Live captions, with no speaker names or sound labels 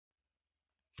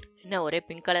என்ன ஒரே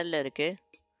பிங்க் கலரில் இருக்குது.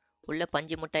 உள்ளே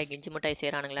பஞ்சு மிட்டாய் கிஞ்சி மிட்டாய்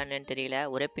செய்கிறானுங்களான்னு தெரியல.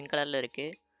 ஒரே பிங்க் கலரில்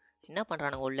இருக்குது. என்ன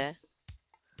பண்ணுறானுங்க உள்ளே?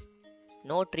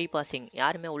 நோ ட்ரீ பாசிங்,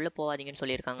 யாருமே உள்ளே போகாதீங்கன்னு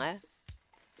சொல்லியிருக்காங்க.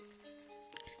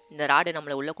 இந்த ராடு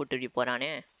நம்மளை உள்ளே கூட்டிட்டு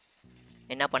போகிறானே,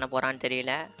 என்ன பண்ண போகிறான்னு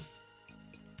தெரியல.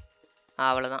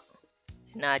 அவ்வளோதான்,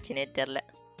 என்ன ஆச்சுன்னே தெரில.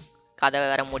 கதவை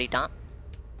வேற மூடிட்டான்.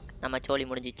 நம்ம சோழி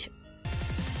முடிஞ்சிச்சு.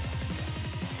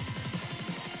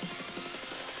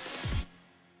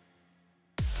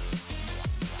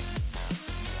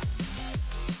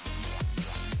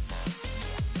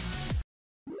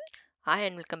 Hi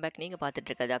and welcome back. நீங்கள்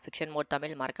பார்த்துட்ருக்கதா ஃபிக்ஷன் மோட்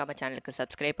தமிழ். மறக்காமல் சேனலுக்கு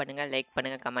சப்ஸ்கிரைப் பண்ணுங்கள், லைக்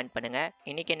பண்ணுங்கள், கமெண்ட் பண்ணுங்கள்.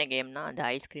 இன்றைக்கி என்ன கேம்னா அந்த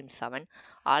ஐஸ்கிரீம் 7.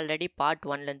 ஆல்ரெடி பார்ட்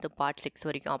 1லேருந்து பார்ட் 6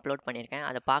 வரைக்கும் அப்லோட் பண்ணியிருக்கேன்.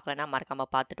 அதை பார்க்கலன்னா மறக்காமல்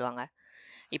பார்த்துட்டு வாங்க.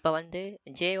 இப்போ வந்து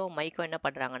ஜேவோ மைக்கோ என்ன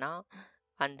பண்ணுறாங்கன்னா,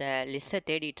 அந்த லிஸ்ஸை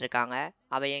தேடிட்டு இருக்காங்க.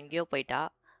 அவள் எங்கேயோ போயிட்டா.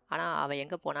 ஆனால் அவள்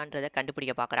எங்கே போனான்றதை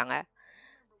கண்டுபிடிக்க பார்க்குறாங்க.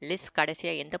 லிஸ்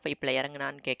கடைசியாக எந்த பைப்பில்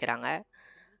இறங்குனான்னு கேட்குறாங்க.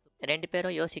 2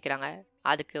 பேரும் யோசிக்கிறாங்க.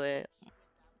 அதுக்கு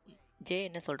ஜே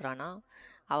என்ன சொல்கிறான்னா,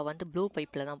 அவள் வந்து ப்ளூ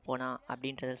பைப்பில் தான் போனான்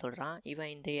அப்படின்றத சொல்கிறான். இவன்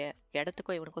இந்த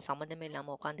இடத்துக்கும் இவனுக்கும் சம்மந்தமே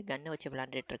இல்லாமல் உட்காந்து கன்னை வச்சு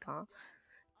விளாண்டுட்டு இருக்கான்.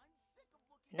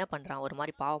 என்ன பண்ணுறான், ஒரு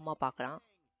மாதிரி பாவமாக பார்க்குறான்.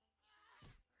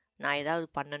 நான் ஏதாவது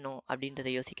பண்ணணும் அப்படின்றத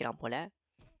யோசிக்கிறான் போல்.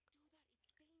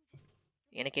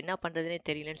 எனக்கு என்ன பண்ணுறதுனே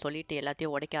தெரியலன்னு சொல்லிட்டு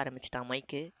எல்லாத்தையும் உடைக்க ஆரம்பிச்சிட்டான்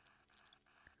மைக்கு.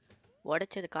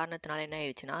 உடைச்சது காரணத்தினால என்ன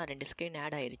ஆயிடுச்சுன்னா 2 ஸ்க்ரீன்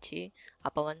ஆட் ஆயிடுச்சு.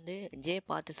 அப்போ வந்து ஜே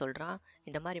பார்த்து சொல்கிறான்,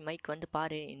 இந்த மாதிரி மைக் வந்து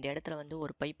பாரு, இந்த இடத்துல வந்து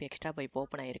ஒரு பைப் எக்ஸ்ட்ரா பைப்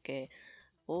ஓப்பன் ஆகிருக்கு.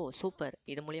 ஓ சூப்பர்,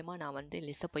 இது மூலயமா நான் வந்து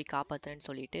லிஸ்ஸை போய் காப்பாற்றுறேன்னு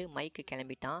சொல்லிட்டு மைக்கு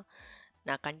கிளம்பிட்டான்.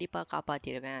 நான் கண்டிப்பாக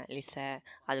காப்பாற்றிடுவேன் லிஸ்ஸை,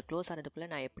 அது க்ளோஸ் ஆகிறதுக்குள்ளே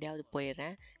நான் எப்படியாவது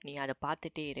போயிடுறேன், நீ அதை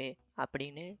பார்த்துட்டே இரு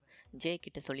அப்படின்னு ஜே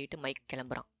கிட்ட சொல்லிவிட்டு மைக்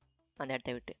கிளம்புறான் அந்த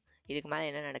இடத்த விட்டு. இதுக்கு மேலே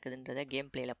என்ன நடக்குதுன்றதை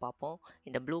கேம் பிளேயில் பார்ப்போம்.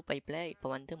 இந்த ப்ளூ பைப்பில் இப்போ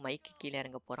வந்து மைக்கு கீழே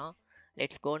இறங்க போகிறான்.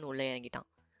 லெட்ஸ் கோன்னு உள்ளே இறங்கிட்டான்.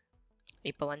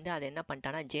 இப்போ வந்து அதை என்ன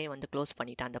பண்ணிட்டான்னா, ஜே வந்து க்ளோஸ்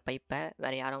பண்ணிட்டான் அந்த பைப்பை,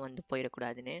 வேறு யாரும் வந்து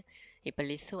போயிடக்கூடாதுன்னு. இப்போ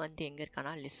லிஸ்ஸு வந்து எங்கே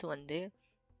இருக்கானா, லிஸ்ஸு வந்து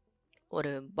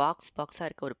ஒரு பாக்ஸாக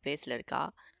இருக்க ஒரு பிளேஸில் இருக்கா.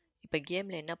 இப்போ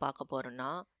கேமில் என்ன பார்க்க போகிறோன்னா,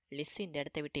 லிஸ் இந்த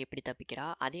இடத்த விட்டு எப்படி தப்பிக்கிறா,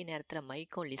 அதே நேரத்தில்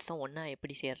மைக்கும் லிஸ்ஸும் ஒன்றா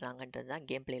எப்படி சேர்றாங்கன்றது தான்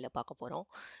கேம் பிளேயில் பார்க்க போகிறோம்.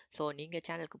 ஸோ நீங்கள்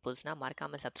சேனலுக்கு புதுசுனா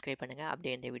மறக்காமல் சப்ஸ்கிரைப் பண்ணுங்கள்,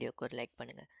 அப்படியே இந்த வீடியோக்கு ஒரு லைக்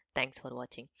பண்ணுங்கள். தேங்க்ஸ் ஃபார்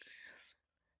வாட்சிங்.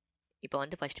 இப்போ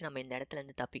வந்து ஃபஸ்ட்டு நம்ம இந்த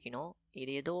இடத்துலேருந்து தப்பிக்கணும்.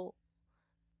 இது ஏதோ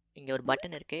இங்கே ஒரு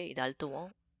பட்டன் இருக்குது, இதை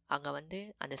அழுத்துவோம். அங்கே வந்து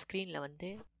அந்த ஸ்க்ரீனில் வந்து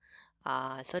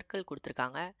சர்க்கிள்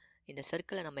கொடுத்துருக்காங்க. இந்த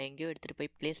சர்க்கிளை நம்ம எங்கேயோ எடுத்துகிட்டு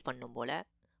போய் ப்ளேஸ் பண்ணும் போல்.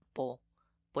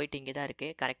 போயிட்டு இங்கே தான்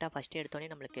இருக்குது. கரெக்டாக ஃபஸ்ட்டு எடுத்தோடனே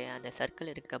நம்மளுக்கு அந்த சர்க்கிள்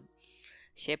இருக்க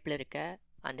ஷேப்பில் இருக்க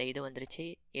அந்த இது வந்துருச்சு.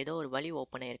 ஏதோ ஒரு வழி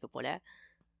ஓப்பன் ஆகிருக்கு போல்.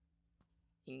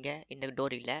 இங்கே இந்த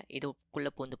டோர் இல்லை,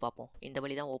 இதுக்குள்ளே பூந்து பார்ப்போம். இந்த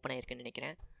வழி தான் ஓப்பன் ஆகிருக்குன்னு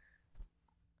நினைக்கிறேன்.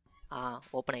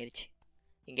 ஓப்பன் ஆயிடுச்சு.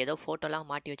 இங்கே ஏதோ ஃபோட்டோலாம்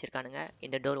மாட்டி வச்சுருக்கானுங்க.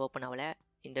 இந்த டோர் ஓப்பன் ஆகலை,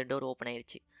 இந்த டோர் ஓப்பன்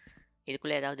ஆயிடுச்சு.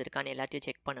 இதுக்குள்ளே ஏதாவது இருக்கான்னு எல்லாத்தையும்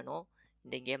செக் பண்ணணும்.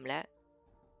 இந்த கேமில்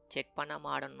செக்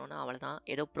பண்ணாமல் ஆடணுன்னா அவ்வளோதான்.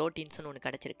 ஏதோ ப்ரோட்டீன்ஸ்னு ஒன்று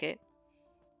கிடச்சிருக்கு,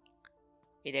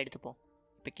 இதை எடுத்துப்போம்.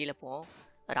 இப்போ கீழே போவோம்.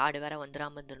 ராடு வேறு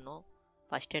வந்துடாமல் இருந்துடணும்.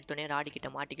 ஃபஸ்ட் எடுத்தோடனே ராடு கிட்ட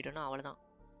மாட்டிக்கிட்டோன்னா அவ்வளோதான்.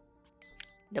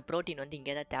 இந்த ப்ரோட்டீன் வந்து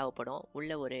இங்கே தான் தேவைப்படும்.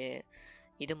 உள்ளே ஒரு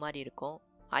இது மாதிரி இருக்கும்,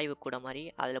 ஆய்வுக்கூட மாதிரி.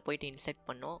 அதில் போயிட்டு இன்செக்ட்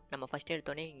பண்ணோம். நம்ம ஃபஸ்ட்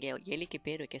எடுத்தோடனே இங்கே எலிக்கு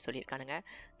பேர் வைக்க சொல்லியிருக்கானுங்க.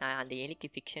 நான் அந்த எலிக்கு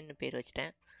ஃபிக்ஷன் பேர்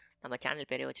வச்சிட்டேன். நம்ம சேனல்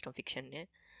பேரே வச்சிட்டோம் ஃபிக்ஷன்னு.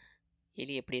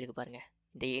 எலி எப்படி இருக்குது பாருங்கள்.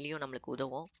 இந்த எலியும் நம்மளுக்கு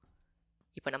உதவும்.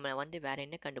 இப்போ நம்ம வந்து வேறு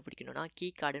என்ன கண்டுபிடிக்கணும்னா, கீ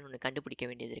கார்டுன்னு ஒன்று கண்டுபிடிக்க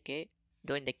வேண்டியது இருக்குது.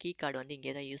 இதோ இந்த கீ கார்டு வந்து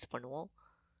இங்கே தான் யூஸ் பண்ணுவோம்.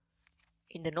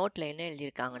 இந்த நோட்டில் என்ன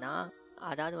எழுதியிருக்காங்கன்னா,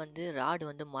 அதாவது வந்து ராடு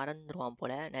வந்து மறந்துடுவான்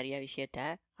போல் நிறையா விஷயத்த.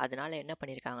 அதனால் என்ன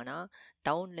பண்ணியிருக்காங்கன்னா,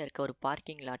 டவுனில் இருக்க ஒரு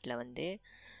பார்க்கிங் லாட்டில் வந்து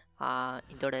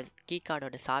இதோட கீ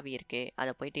கார்டோட சாவி இருக்குது,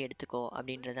 அதை போயிட்டு எடுத்துக்கோ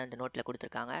அப்படின்றத அந்த நோட்டில்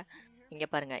கொடுத்துருக்காங்க. இங்கே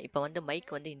பாருங்கள், இப்போ வந்து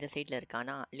மைக் வந்து இந்த சைடில்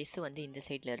இருக்கானா, லிஸ்ஸு வந்து இந்த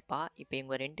சைடில் இருப்பா. இப்போ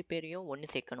இவங்க 2 பேரையும் ஒன்று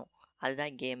சேர்க்கணும்,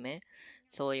 அதுதான் கேமு.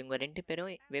 ஸோ இவங்க 2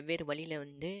 பேரும் வெவ்வேறு வழியில்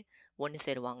வந்து ஒன்று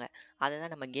சேருவாங்க. அதை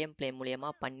தான் நம்ம கேம் ப்ளே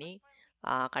மூலயமா பண்ணி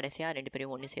கடைசியாக 2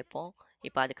 பேரையும் ஒன்று சேர்ப்போம்.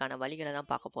 இப்போ அதுக்கான வழிகளை தான்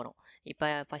பார்க்க போகிறோம். இப்போ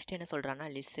ஃபஸ்ட்டு என்ன சொல்கிறான்னா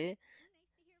லிஸ்ஸு,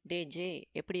 டே ஜே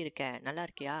எப்படி இருக்க, நல்லா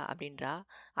இருக்கியா அப்படின்றா.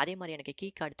 அதே மாதிரி எனக்கு கீ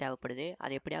கார்டு தேவைப்படுது,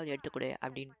 அதை எப்படியாவது எடுத்துக்கொடு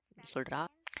அப்படின்னு சொல்கிறா.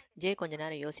 ஜே கொஞ்ச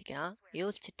நேரம் யோசிக்கிறான்.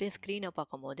 யோசிச்சுட்டு ஸ்க்ரீனை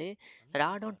பார்க்கும்போது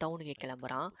ராடும் டவுனுக்கு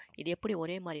கிளம்புறான். இது எப்படி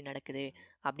ஒரே மாதிரி நடக்குது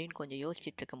அப்படின்னு கொஞ்சம்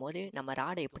யோசிச்சுட்டு இருக்கும்போது, நம்ம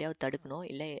ராடை எப்படியாவது தடுக்கணும்,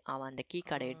 இல்லை அவன் அந்த கீ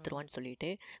கார்டை எடுத்துருவான்னு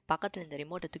சொல்லிட்டு பக்கத்தில் இந்த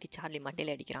ரிமோட்டை தூக்கி சார்லி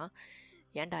மண்டையில் அடிக்கிறான்.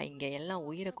 ஏன்டா இங்கே எல்லாம்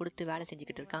உயிரை கொடுத்து வேலை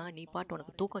செஞ்சுக்கிட்டு இருக்கான், நீ பாட்டு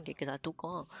உனக்கு தூக்கம் கேட்குதா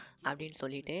தூக்கம் அப்படின்னு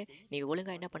சொல்லிட்டு, நீ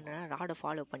ஒழுங்காக என்ன பண்ணுறா, ராடை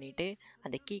ஃபாலோ பண்ணிவிட்டு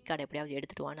அந்த கீ கார்டை எப்படியாவது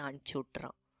எடுத்துகிட்டு வான்னு அனுப்பிச்சி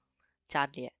விட்டுறான்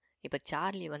சார்லியை. இப்போ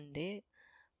சார்லி வந்து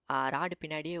ராடு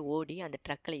பின்னாடியே ஓடி அந்த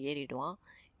ட்ரக்கில் ஏறிடுவான்.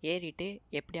 ஏறிட்டு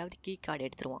எப்படியாவது கீ கார்டு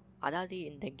எடுத்துருவான். அதாவது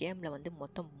இந்த கேமில் வந்து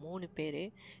மொத்தம் 3 பேர்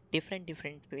டிஃப்ரெண்ட்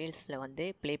வேல்ஸில் வந்து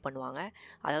ப்ளே பண்ணுவாங்க.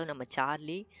 அதாவது நம்ம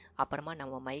சார்லி, அப்புறமா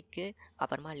நம்ம மைக்கு,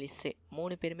 அப்புறமா லிஸ்ஸு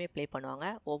 3 பேருமே ப்ளே பண்ணுவாங்க.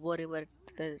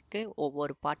 ஒவ்வொருத்தருக்கு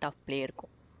ஒவ்வொரு பார்ட் ஆஃப் ப்ளே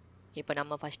இருக்கும். இப்போ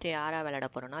நம்ம ஃபஸ்ட்டு யாராக விளையாட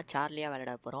போகிறோன்னா சார்லியாக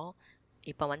விளையாட போகிறோம்.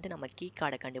 இப்போ வந்து நம்ம கீ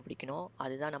கார்டை கண்டுபிடிக்கணும்.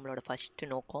 அதுதான் நம்மளோட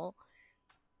ஃபஸ்ட்டு நோக்கம்.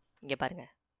 இங்கே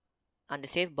பாருங்கள், அந்த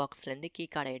சேஃப் பாக்ஸ்லேருந்து கீ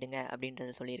கார்டை எடுங்க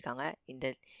அப்படின்றத சொல்லியிருக்காங்க. இந்த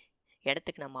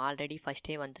இடத்துக்கு நம்ம ஆல்ரெடி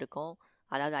ஃபஸ்ட்டே வந்திருக்கோம்.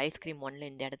 அதாவது ஐஸ்கிரீம் 1ல்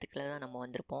இந்த இடத்துக்குள்ள தான் நம்ம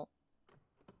வந்திருப்போம்.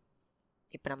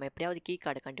 இப்போ நம்ம எப்படியாவது கீ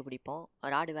கார்டை கண்டுபிடிப்போம்.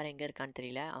 ராடு வேறு எங்கே இருக்கான்னு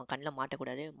தெரியல. அவன் கண்ணில்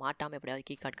மாட்டக்கூடாது. மாட்டாமல் எப்படியாவது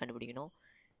கீ கார்டு கண்டுபிடிக்கணும்.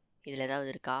 இதில் ஏதாவது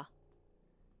இருக்கா?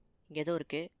 இங்கே ஏதோ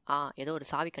இருக்குது. ஏதோ ஒரு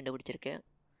சாவி கண்டுபிடிச்சிருக்கு.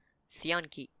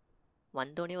 Cyan key.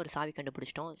 வந்தோடனே ஒரு சாவி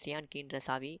கண்டுபிடிச்சிட்டோம். சியான் கீன்ற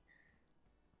சாவி.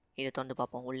 இதை திறந்து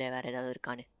பார்ப்போம் உள்ளே வேறு ஏதாவது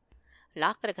இருக்கான்னு.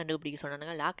 லாக்கரை கண்டுபிடிக்க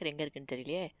சொன்னாங்க. லாக்கர் எங்கே இருக்குன்னு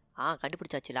தெரியலையே.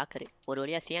 கண்டுபிடிச்சாச்சு லாக்கரு. ஒரு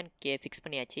வழியாக சியான் கீயை ஃபிக்ஸ்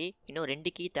பண்ணியாச்சு. இன்னும் 2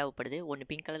 கீ தேவைப்படுது. ஒன்று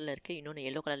பிங்க் கலரில் இருக்குது, இன்னொன்று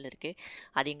எல்லோ கலரில் இருக்குது.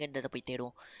 அது எங்கேன்றதை போய்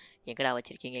தேடுவோம். எங்கடா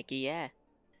வச்சுருக்கீங்க கீயை?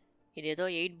 இது ஏதோ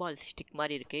 8 பால் ஸ்டிக்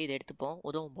மாதிரி இருக்குது. இதை எடுத்துப்போம்,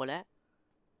 உதவும் போல்.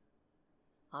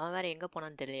 அவன் வேறு எங்கே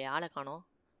போனான்னு தெரியலையே. ஆளை காணோம்.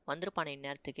 வந்திருப்பானே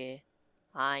இந்நேரத்துக்கு.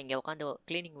 இங்கே உட்காந்து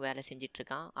க்ளீனிங் வேலை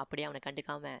செஞ்சிட்ருக்கான். அப்படியே அவனை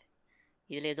கண்டுக்காமல்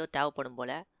இதில் ஏதோ தேவைப்படும்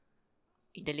போல்.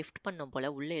 இதை லிஃப்ட் பண்ணும் போல்.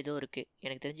 உள்ளே ஏதோ இருக்குது.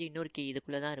 எனக்கு தெரிஞ்சு இன்னொரு கீ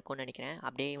இதுக்குள்ளே தான் இருக்கும்னு நினைக்கிறேன்.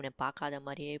 அப்படியே இவனை பார்க்காத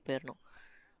மாதிரியே போயிடணும்.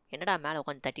 என்னடா மேலே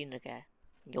உட்காந்து தட்டின்னு இருக்க?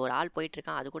 இங்கே ஒரு ஆள்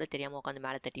போயிட்டுருக்கான், அது கூட தெரியாமல் உட்காந்து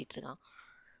மேலே தட்டிகிட்டு இருக்கான்.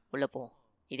 உள்ளே போவோம்.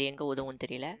 இது எங்கே உதவும்னு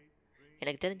தெரியல.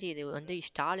 எனக்கு தெரிஞ்சு இது வந்து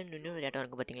ஸ்டாலுன்னு இன்னொரு இடம்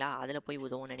இருக்குது பார்த்தீங்களா, அதில் போய்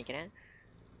உதவும்னு நினைக்கிறேன்.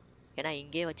 ஏன்னா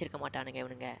இங்கேயே வச்சுருக்க மாட்டானுங்க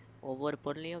இவனுங்க. ஒவ்வொரு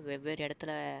பொருளையும் வெவ்வேறு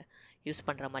இடத்துல யூஸ்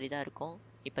பண்ணுற மாதிரி தான் இருக்கும்.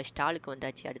 இப்போ ஸ்டாலுக்கு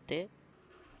வந்தாச்சு. அடுத்து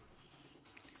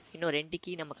இன்னும் 2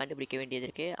 கீ நம்ம கண்டுபிடிக்க வேண்டியது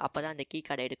இருக்குது. அப்போ தான் அந்த கீ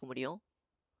கார்டை எடுக்க முடியும்.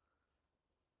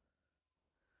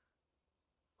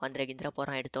 கிந்திரா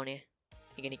போகிறான் எடுத்தோன்னே.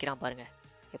 இங்கே நிற்கிறான் பாருங்கள்,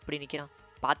 எப்படி நிற்கிறான்.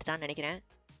 பார்த்துட்டான்னு நினைக்கிறேன்.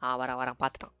 வரான்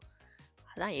பார்த்துட்டான்.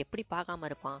 அதான் எப்படி பார்க்காம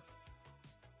இருப்பான்.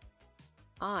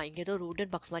 இங்கே ஏதோ ஒரு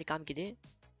உட்டன் பாக்ஸ் மாதிரி காமிக்குது.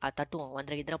 அதை தட்டுவோம்.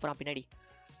 கிந்திரா போகிறான் பின்னாடி.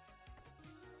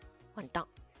 வந்துட்டான்.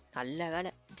 நல்ல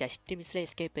வேலை, ஜஸ்ட்டு மிஸ்ஸில்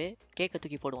எஸ்கேப்பு. கேக்கை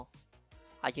தூக்கி போடுவோம்.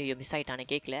 ஐயோ மிஸ் ஆகிட்டானே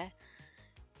கேக்கில்.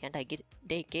 ஏன்டா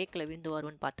கேக்கில் விழுந்து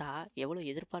வருவேன்னு பார்த்தா எவ்வளோ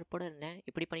எதிர்பார்ப்போடு இருந்தேன்.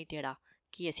 இப்படி பண்ணிட்டேடா.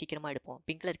 கீயை சீக்கிரமாக எடுப்போம்.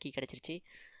 பிங்க் கலர் கீ கிடச்சிருச்சு.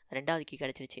 2வது கீ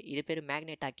கிடச்சிருச்சு. இது பேர்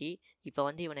மேக்னெட் ஆக்கி இப்போ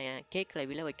வந்து இவனை கேக்கில்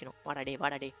விழ வைக்கணும்.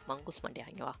 வாடாடே மங்கூஸ் மண்டியா,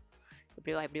 இங்கே வா.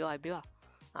 இப்படி வா.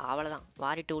 அவ்வளோதான்.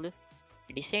 வாரிட்டு உழு.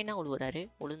 டிசைனாக உழுவுறாரு.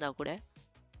 உளுந்தா கூட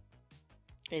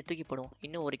இதை தூக்கி போடுவோம்.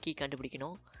 இன்னும் ஒரு கீ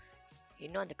கண்டுபிடிக்கணும்.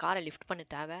 இன்னும் அந்த காரை லிஃப்ட் பண்ண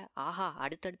தேவை.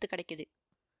 அடுத்தடுத்து கிடைக்கிது.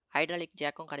 ஹைட்ராலிக்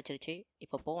ஜாக்கும் கிடச்சிருச்சு.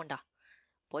 இப்போ போவோம்டா.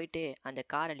 போயிட்டு அந்த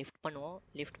காரை லிஃப்ட் பண்ணுவோம்.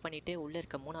 லிஃப்ட் பண்ணிவிட்டு உள்ளே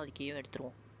இருக்க 3வது கீயும்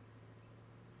எடுத்துருவோம்.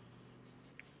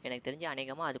 எனக்கு தெரிஞ்சு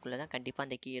அநேகமாக அதுக்குள்ளே தான் கண்டிப்பாக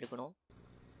அந்த கீ இருக்கணும்.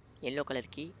 Yellow colour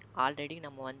key. ஆல்ரெடி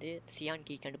நம்ம வந்து சியான்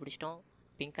கீ கண்டுபிடிச்சிட்டோம்,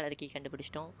 பிங்க் கலர் கீ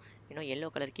கண்டுபிடிச்சிட்டோம். இன்னும் எல்லோ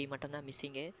கலர் கீ மட்டும்தான்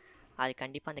மிஸ்ஸிங்கு. அது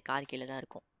கண்டிப்பாக அந்த கார் கீழே தான்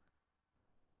இருக்கும்.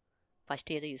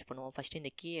 ஃபஸ்ட்டு எதை யூஸ் பண்ணுவோம்? ஃபஸ்ட்டு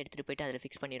இந்த கீயை எடுத்துகிட்டு போய்ட்டு அதில்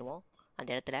ஃபிக்ஸ் பண்ணிடுவோம் அந்த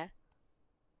இடத்துல.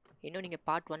 இன்னும் நீங்கள்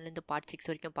பார்ட் 1லேருந்து பார்ட் 6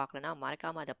 வரைக்கும் பார்க்கலன்னா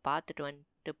மறக்காமல் அதை பார்த்துட்டு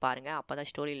வந்துட்டு பாருங்கள். அப்போ தான்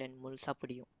ஸ்டோரி லைன் முழுசாக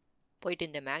புரியும். போயிட்டு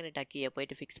இந்த மேக்னெட் கீயை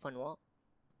போயிட்டு ஃபிக்ஸ் பண்ணுவோம்.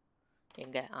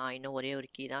 எங்கே? இன்னும் ஒரே ஒரு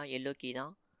கீ தான், எல்லோ கீ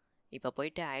தான். இப்போ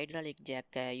போயிட்டு ஹைட்ராலிக்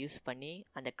ஜாக்கை யூஸ் பண்ணி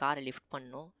அந்த காரை லிஃப்ட்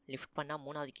பண்ணணும். லிஃப்ட் பண்ணால்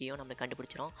 3வது கீயும் நம்மளுக்கு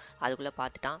கண்டுபிடிச்சிரும். அதுக்குள்ளே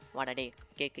பார்த்துட்டான். வாடாடே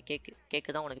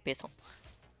கேக்கு தான் உனக்கு பேசும்.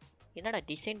 என்னடா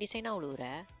டிசைனாக உழுவுற?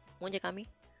 மூஞ்ச காமி.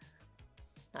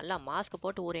 நல்லா மாஸ்க்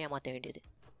போட்டு ஊரை ஏமாற்ற வேண்டியது.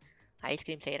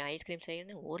 ஐஸ்கிரீம்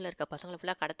செய்கிறேன்னு ஊரில் இருக்க பசங்களை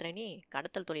ஃபுல்லாக கடத்துற. நீ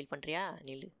கடத்தல் தொழில் பண்ணுறியா?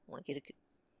 நில்லு, உனக்கு இருக்குது.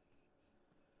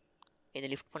 இதை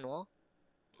லிஃப்ட் பண்ணுவோம்.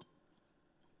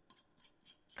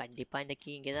 கண்டிப்பாக இந்த கீ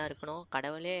இங்கே தான் இருக்கணும்.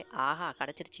 கடவுளே,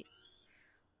 கிடச்சிருச்சு.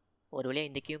 ஒரு வழியாக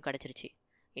இந்த கீயும் கிடச்சிருச்சு.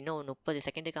 இன்னும் 30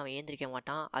 செகண்டுக்கு அவன் ஏந்திரிக்க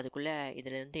மாட்டான். அதுக்குள்ளே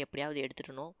இதிலேருந்து எப்படியாவது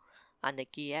எடுத்துடணும் அந்த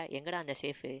கீயை. எங்கடா அந்த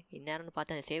சேஃபு? இந்நேரம்னு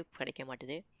பார்த்து அந்த சேஃப் கிடைக்க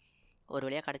மாட்டுது. ஒரு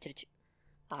வழியாக கிடச்சிருச்சு.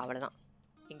 அவ்வளோதான்.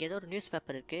 இங்கே ஏதோ ஒரு நியூஸ்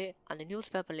பேப்பர் இருக்குது. அந்த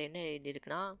நியூஸ் பேப்பரில் என்ன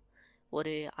எழுதியிருக்குன்னா,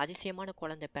 ஒரு அதிசயமான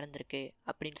குழந்தை பிறந்திருக்கு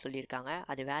அப்படின்னு சொல்லியிருக்காங்க.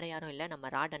 அது வேறு யாரும் இல்லை, நம்ம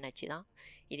ராட் அண்ணாச்சி தான்.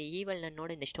 இது ஈவல்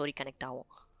நன்னோட இந்த ஸ்டோரி கனெக்ட் ஆகும்.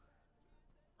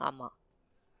 ஆமாம்,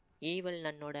 ஈவல்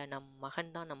நன்னோட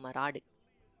மகன் தான் நம்ம ராடு.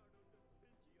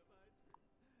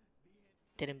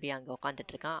 திரும்பி அங்கே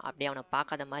உட்காந்துட்ருக்கான். அப்படியே அவனை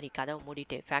பார்க்காத மாதிரி கதவை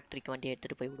மூடிட்டு ஃபேக்ட்ரிக்கு வண்டியை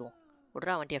எடுத்துகிட்டு போய்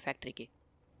விட்றா வண்டியை ஃபேக்ட்ரிக்கு.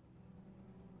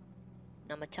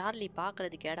 நம்ம சார்லி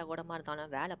பார்க்குறதுக்கு ஏடா கூடமாக இருந்தாலும்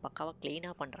வேலை பக்காவாக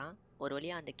க்ளீனாக பண்ணுறான். ஒரு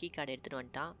வழியாக அந்த கீ கார்டை எடுத்துகிட்டு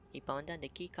வந்துட்டான். இப்போ வந்து அந்த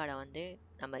கீ கார்டை வந்து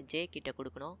நம்ம ஜே கிட்ட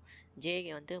கொடுக்கணும். ஜே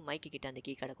வந்து மைக்கு கிட்ட அந்த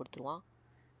கீ கார்டை கொடுத்துருவான்.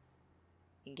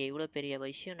 இங்கே இவ்வளோ பெரிய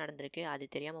விஷயம் நடந்திருக்கு, அது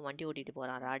தெரியாமல் வண்டி ஓட்டிகிட்டு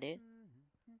போகிறான் ராடு.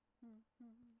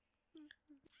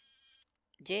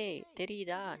 ஜே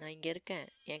தெரியுதா, நான் இங்கே இருக்கேன்.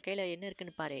 என் கையில் என்ன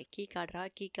இருக்குன்னு பாரு. Key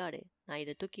card. நான்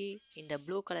இதை தூக்கி இந்த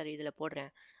ப்ளூ கலர் இதில்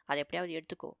போடுறேன், அதை எப்படியாவது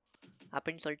எடுத்துக்கோ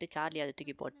அப்படின்னு சொல்லிட்டு சார்லி அதை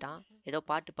தூக்கி போட்டான். ஏதோ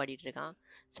பாட்டு பாடிட்டு இருக்கான்.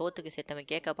 சோத்துக்கு செத்தவன்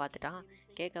கேக்கை பார்த்துட்டான்.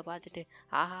 கேக்கை பார்த்துட்டு,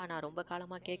 ஆஹா நான் ரொம்ப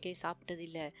காலமாக கேக்கே சாப்பிட்டது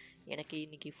இல்லை, எனக்கு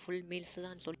இன்னைக்கு ஃபுல் மீல்ஸ்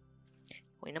தான் சொல்லி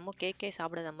என்னமோ கேக்கே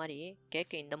சாப்பிடாத மாதிரி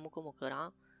கேக்கை இந்த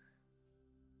முக்குறான்.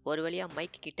 ஒரு வழியாக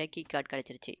மைக்கு கிட்ட கீ கார்டு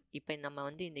கிடச்சிருச்சு. இப்போ நம்ம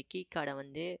இந்த கீ கார்டை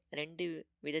 2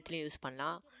 விதத்துலையும் யூஸ்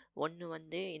பண்ணலாம்.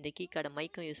 ஒன்று இந்த கீ கார்டை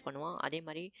மைக்கும் யூஸ் பண்ணுவான், அதே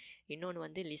மாதிரி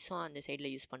இன்னொன்று லிஸ்ஸும் அந்த சைடில்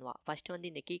யூஸ் பண்ணுவான். ஃபஸ்ட்டு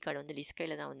இந்த கீ கார்டு லிஸ்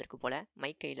கையில் தான் வந்திருக்கு போல்,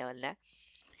 மைக் கையில் வரல.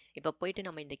 இப்போ போயிட்டு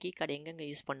நம்ம இந்த கீ கார்டை எங்கெங்கே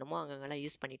யூஸ் பண்ணணுமோ அங்கெங்கெல்லாம்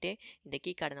யூஸ் பண்ணிவிட்டு இந்த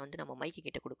கீ கார்டை நம்ம மைக்கு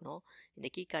கிட்ட கொடுக்கணும். இந்த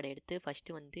கீ கார்டை எடுத்து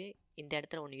ஃபஸ்ட்டு இந்த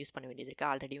இடத்துல ஒன்று யூஸ் பண்ண வேண்டியது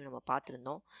இருக்குது. ஆல்ரெடி நம்ம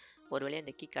பார்த்துருந்தோம். ஒரு வழியாக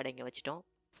இந்த கீ கார்டை இங்கே வச்சிட்டோம்.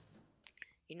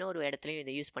 இன்னொரு இடத்துலையும்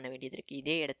இதை யூஸ் பண்ண வேண்டியது இருக்குது.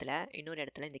 இதே இடத்துல இன்னொரு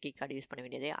இடத்துல இந்த கீ கார்டு யூஸ் பண்ண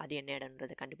வேண்டியது, அது என்ன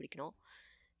இடம்ன்றதை கண்டுபிடிக்கணும்.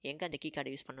 எங்கே அந்த கீ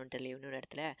கார்டு யூஸ் பண்ணணும்னு தெரியல. இன்னொரு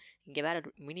இடத்துல இங்கே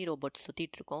வேறு மினி ரோபோட்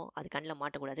சுற்றிட்டுருக்கோம். அது கண்ணில்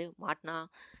மாட்டக்கூடாது, மாட்டினா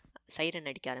சைரன்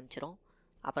அடிக்க ஆரம்பிச்சிடும்.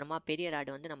 அப்புறமா பெரிய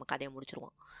ராடு நம்ம கதையை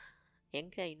முடிச்சிருவோம்.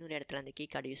 எங்கே இன்னொரு இடத்துல அந்த கீ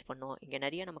கார்டு யூஸ் பண்ணோம். இங்கே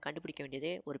நிறைய நம்ம கண்டுபிடிக்க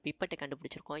வேண்டியது. ஒரு பிப்பட்டை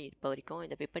கண்டுபிடிச்சிருக்கோம் இப்போ வரைக்கும்.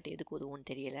 இந்த பிப்பட்டை எதுக்கு உதவும்னு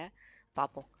தெரியலை,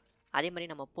 பார்ப்போம். அதே மாதிரி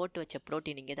நம்ம போட்டு வச்ச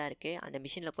ப்ரோட்டீன் இங்கே தான் இருக்குது. அந்த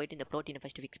மிஷினில் போய்ட்டு இந்த ப்ரோட்டீனை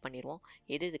ஃபஸ்ட்டு ஃபிக்ஸ் பண்ணிடுவோம்.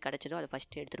 எது கிடச்சதோ அதை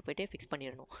ஃபஸ்ட்டு எடுத்துகிட்டு போய்ட்டு ஃபிக்ஸ்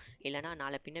பண்ணிடணும், இல்லைனா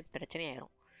நாளை பின்ன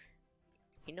பிரச்சனையாயிரும்.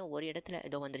 இன்னும் ஒரு இடத்துல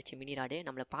ஏதோ வந்துருச்சு மினி ராடு,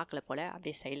 நம்மளை பார்க்கல போல்,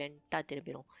 அப்படியே சைலண்ட்டாக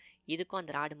திரும்பிடும். இதுக்கும்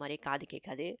அந்த ராடு மாதிரியே காது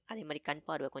கேட்காது, அதே மாதிரி கண்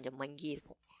பார்வை கொஞ்சம் மங்கி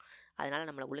இருக்கும். அதனால்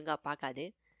நம்மளை ஒழுங்காக பார்க்காது.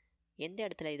 எந்த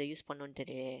இடத்துல இதை யூஸ் பண்ணணுன்னு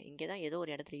தெரியல. இங்கே தான் ஏதோ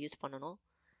ஒரு இடத்துல யூஸ் பண்ணணும்.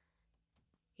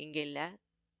 இங்கே இல்லை,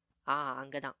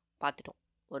 அங்கே தான் பார்த்துட்டோம்.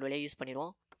 ஒரு வழியாக யூஸ்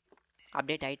பண்ணிடுவோம்.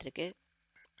 அப்டேட் ஆகிட்டுருக்கு.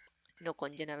 இன்னும்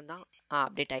கொஞ்ச நேரம் தான்.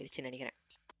 அப்டேட் ஆகிடுச்சின்னு நினைக்கிறேன்.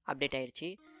 அப்டேட் ஆகிடுச்சி,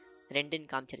 2ன்னு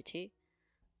காமிச்சிருச்சு.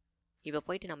 இப்போ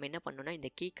போயிட்டு நம்ம என்ன பண்ணணும்னா இந்த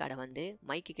கீ கார்டை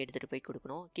மைக்குக்கு எடுத்துகிட்டு போய்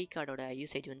கொடுக்கணும். கீ கார்டோட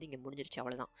யூசேஜ் இங்கே முடிஞ்சிருச்சு,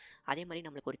 அவ்வளோதான். அதே மாதிரி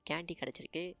நம்மளுக்கு ஒரு கேண்டி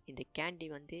கிடச்சிருக்கு. இந்த கேண்டி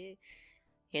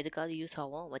எதுக்காவது யூஸ்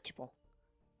ஆகும், வச்சுப்போம்.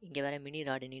 இங்கே வேறு மினி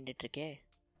ராடு நின்றுட்டுருக்கே,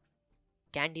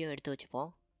 கேண்டியும் எடுத்து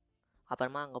வச்சுப்போம்.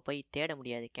 அப்புறமா அங்கே போய் தேட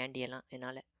முடியாது கேண்டியெல்லாம்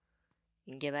என்னால்.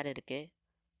 இங்கே வேறு இருக்குது,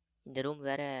 இந்த ரூம்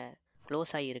வேறு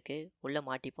க்ளோஸ் ஆகியிருக்கு, உள்ளே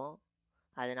மாட்டிப்போம்.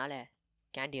 அதனால்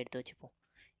கேண்டி எடுத்து வச்சுப்போம்.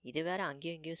 இது வேறு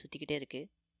அங்கேயும் இங்கேயும் சுற்றிக்கிட்டே இருக்குது.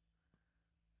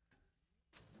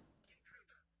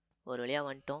 ஒரு வழியாக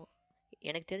வந்துட்டோம்.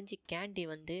 எனக்கு தெரிஞ்சு கேண்டி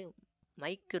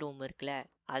மைக்கு ரூம் இருக்குல்ல,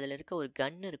 அதில் இருக்க ஒரு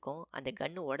கன்று இருக்கும். அந்த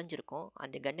கன்று உடஞ்சிருக்கும்.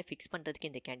 அந்த கன்னை ஃபிக்ஸ்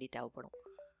பண்ணுறதுக்கு இந்த கேண்டி தேவைப்படும்.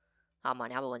 ஆமாம்,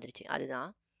 ஞாபகம் வந்துருச்சு. அதுதான்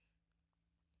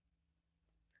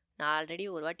நான் ஆல்ரெடி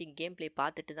ஒரு வாட்டி கேம் ப்ளே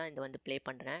பார்த்துட்டு தான் இந்த ப்ளே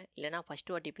பண்ணுறேன். இல்லைனா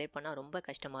ஃபஸ்ட்டு வாட்டி ப்ளே பண்ணால் ரொம்ப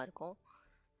கஷ்டமாக இருக்கும்.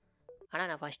 ஆனால்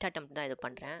நான் ஃபஸ்ட் அட்டெம்ப்ட் தான் இது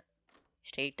பண்ணுறேன்.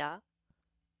 ஸ்ட்ரெயிட்டாக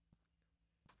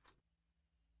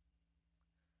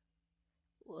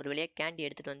ஒரு வழியாக கேண்டி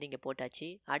எடுத்துகிட்டு இங்கே போட்டாச்சு.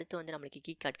 அடுத்து நம்மளுக்கு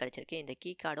கீ கார்டு கிடச்சிருக்கு. இந்த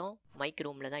கீ கார்டும் மைக்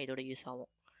ரூமில் தான் இதோட யூஸ்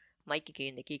ஆகும். மைக்குக்கு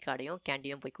இந்த கீ கார்டையும்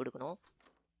கேண்டியும் போய் கொடுக்கணும்.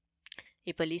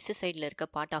 இப்போ லிஸ்ட் சைடில் இருக்க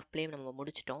பார்ட் ஆஃப் ப்ளே நம்ம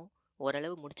முடிச்சிட்டோம்.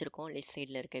 ஓரளவு முடிச்சிருக்கோம் லிஸ்ட்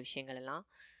சைடில் இருக்க விஷயங்கள் எல்லாம்.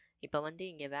 இப்போ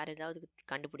இங்கே வேறு ஏதாவது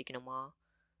கண்டுபிடிக்கணுமா?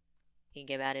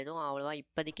 இங்கே வேறு எதுவும் அவ்வளோவா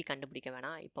இப்போதைக்கு கண்டுபிடிக்க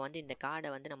வேணாம். இப்போ இந்த கார்டை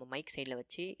நம்ம மைக் சைடில்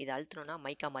வச்சு இதை அழுத்தினோன்னா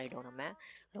மைக்காக மாறிடும். நம்ம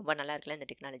ரொம்ப நல்லா இருக்குல்ல இந்த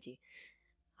டெக்னாலஜி.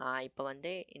 இப்போ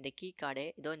இந்த கீ கார்டு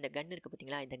ஏதோ இந்த கன் இருக்குது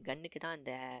பார்த்தீங்களா, இந்த கன்னுக்கு தான்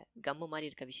இந்த கம்மு மாதிரி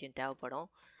இருக்க விஷயம் தேவைப்படும்.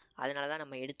 அதனால தான்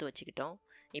நம்ம எடுத்து வச்சுக்கிட்டோம்.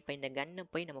 இப்போ இந்த கன்னை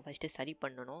போய் நம்ம ஃபஸ்ட்டு சரி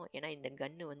பண்ணணும். ஏன்னா இந்த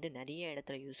கன்று நிறைய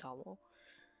இடத்துல யூஸ் ஆகும்.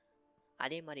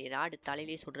 அதே மாதிரி ராடு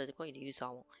தலையிலே சுடுறதுக்கும் இது யூஸ்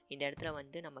ஆகும். இந்த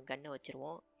இடத்துல நம்ம கன்னை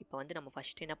வச்சுருவோம். இப்போ நம்ம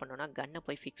ஃபஸ்ட்டு என்ன பண்ணோன்னா கன்னை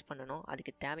போய் ஃபிக்ஸ் பண்ணணும்.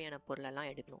 அதுக்கு தேவையான பொருளெல்லாம்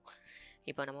எடுக்கணும்.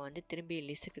 இப்போ நம்ம திரும்பி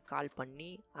லிஸ்ஸுக்கு கால் பண்ணி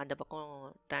அந்த பக்கம்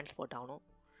ட்ரான்ஸ்போர்ட் ஆகணும்.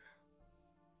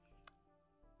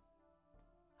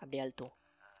 அப்படி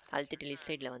அழுத்திட்டு லிஸ்ட்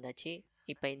சைடில் வந்தாச்சு.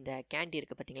 இப்போ இந்த கேண்டி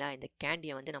இருக்குது பார்த்தீங்களா, இந்த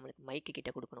கேண்டியை நம்மளுக்கு மைக்கு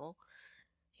கிட்டே கொடுக்கணும்.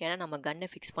 ஏன்னா நம்ம கன்னை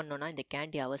ஃபிக்ஸ் பண்ணோன்னா இந்த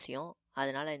கேண்டி அவசியம்.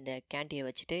 அதனால் இந்த கேண்டியை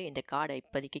வச்சுட்டு இந்த கார்டை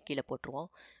இப்போதைக்கு கீழே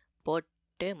போட்டுருவோம்.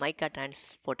 போட்டு மைக்காக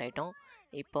ட்ரான்ஸ்போர்ட் ஆகிட்டோம்.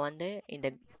 இப்போ இந்த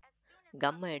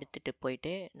கம்மை எடுத்துகிட்டு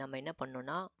போயிட்டு நம்ம என்ன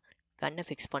பண்ணோன்னா கன்னை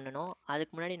ஃபிக்ஸ் பண்ணணும்.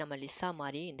 அதுக்கு முன்னாடி நம்ம லிஸ்ஸாக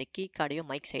மாதிரி இந்த கீ கார்டையும்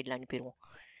மைக் சைடில் அனுப்பிடுவோம்.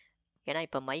 ஏன்னா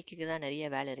இப்போ மைக்குக்கு தான் நிறைய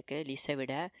வேலை இருக்குது லிஸ்ஸை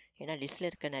விட. ஏன்னா லிஸ்ட்டில்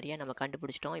இருக்க நிறையா நம்ம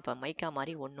கண்டுபிடிச்சிட்டோம். இப்போ மைக்காக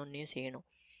மாதிரி ஒன்றையும் செய்யணும்.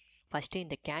 ஃபஸ்ட்டு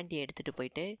இந்த கேண்டியை எடுத்துகிட்டு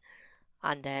போயிட்டு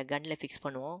அந்த கன்னில் ஃபிக்ஸ்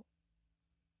பண்ணுவோம்.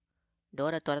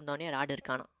 டோரை திறந்தோடனே ராடு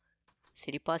இருக்கானா,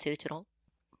 சிரிப்பாக சிரிச்சிரும்.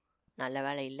 நல்ல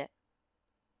வேலை இல்லை.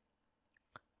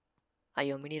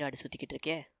 ஐயோ, மினி ராடு சுற்றிக்கிட்டு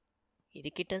இருக்கே.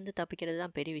 இதுக்கிட்டேருந்து தப்பிக்கிறது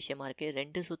தான் பெரிய விஷயமா இருக்குது.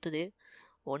 2 சுற்றுது.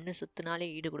 1 சுற்றுனாலே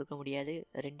ஈடு கொடுக்க முடியாது.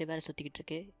 2 வேறு சுற்றிக்கிட்டு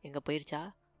இருக்கு. எங்கே போயிடுச்சா?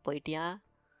 போயிட்டியா?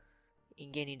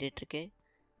 இங்கே நின்றுட்டுருக்கு.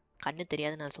 கண்ணு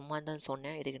தெரியாது, நான் சும்மா தான்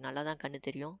சொன்னேன். இதுக்கு நல்லா தான் கண்ணு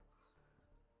தெரியும்.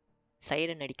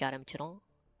 சைரன் அடிக்க ஆரம்பிச்சிடும்.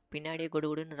 பின்னாடியே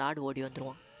குடுகுடுன்னு ராடு ஓடி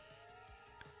வந்துடுவான்.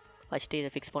 ஃபஸ்ட்டு இதை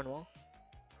ஃபிக்ஸ் பண்ணுவோம்.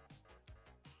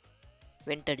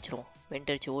 வெண்ட் அடிச்சிருவோம்.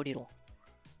 வெண்ட் அடித்து ஓடிடுவோம்.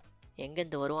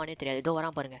 எங்கேருந்து வருவானே தெரியாது. ஏதோ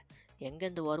வரான் பாருங்கள்.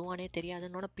 எங்கேருந்து வருவானே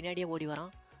தெரியாதுன்னோட பின்னாடியே ஓடி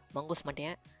வரான் மங்கூஸ்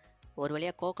மாட்டேன். ஒரு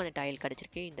வழியாக கோகோனட் ஆயில்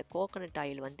கிடச்சிருக்கு. இந்த கோகோனட்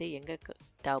ஆயில் வந்து எங்கே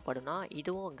தேவைப்படும்னா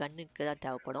இதுவும் கன்னுக்கு தான்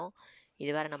தேவைப்படும்.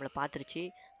 இது வேறு நம்மளை பார்த்துருச்சு.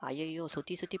 ஐயோ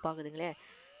சுற்றி சுற்றி பார்க்குதுங்களே.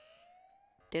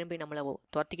 திரும்பி நம்மளை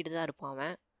துரத்திக்கிட்டு தான் இருப்பான்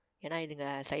அவன். ஏன்னா இதுங்க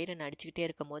சைரன் அடிச்சுக்கிட்டே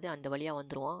இருக்கும் போது அந்த வழியாக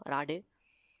வந்துடுவான் ராடு.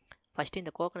 ஃபஸ்ட்டு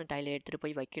இந்த கோகோனட் ஆயில் எடுத்துகிட்டு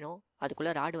போய் வைக்கணும்.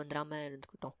 அதுக்குள்ளே ராடு வந்துடாமல்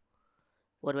இருந்துக்கிட்டோம்.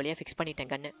 ஒரு வழியாக ஃபிக்ஸ்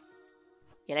பண்ணிட்டேன் கன்னை.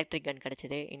 எலக்ட்ரிக் கன்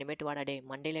கிடச்சிது. இனிமேட்டு வாடா டே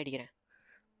மண்டையில் அடிக்கிறேன்.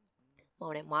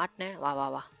 அவனை மாட்டினேன். வா வா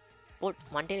வா போட்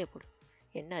மண்டையிலே போடு.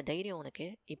 என்ன தைரியம் உனக்கு?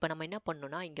 இப்போ நம்ம என்ன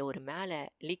பண்ணணும்னா இங்கே ஒரு மேலே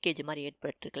லீக்கேஜ் மாதிரி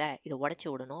ஏற்பட்டுருக்குல, இதை உடச்சி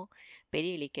விடணும்.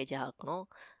 பெரிய லீக்கேஜாக ஆக்கணும்.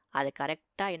 அதை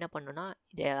கரெக்டாக என்ன பண்ணணும்னா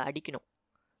இதை அடிக்கணும்.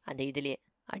 அந்த இதுலேயே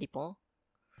அடிப்போம்.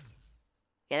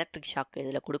 எலக்ட்ரிக் ஷாக்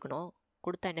இதில் கொடுக்கணும்.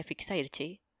 கொடுத்தா என்ன ஃபிக்ஸ் ஆயிடுச்சு.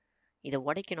 இதை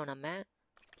உடைக்கணும். நம்ம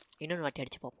இன்னொரு வாட்டி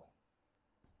அடித்து பார்ப்போம்.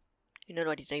 இன்னொரு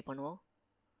வாட்டி ட்ரை பண்ணுவோம்.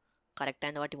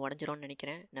 கரெக்டாக இந்த வாட்டி உடஞ்சிரோன்னு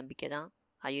நினைக்கிறேன். நம்பிக்கை தான்.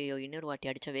 ஐயோ இன்னொரு வாட்டி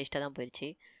அடித்தா வேஸ்ட்டாக தான் போயிடுச்சு.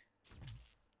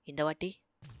 இந்த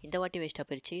வாட்டி வேஸ்ட்டாக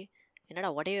போயிடுச்சு. என்னடா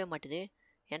உடையவே மாட்டுது.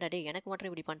 ஏன்டா டே எனக்கு மட்டும்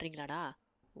இப்படி பண்ணுறீங்களாடா?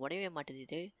 உடையவே மாட்டுது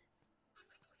இது.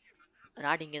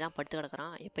 ராடு இங்கே தான் படுத்து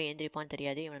கிடக்கிறான். எப்போ எழுந்திரிப்பான்னு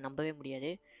தெரியாது. இவனை நம்பவே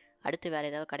முடியாது. அடுத்து வேறு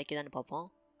ஏதாவது கிடைக்குதான்னு பார்ப்போம்.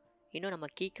 இன்னும் நம்ம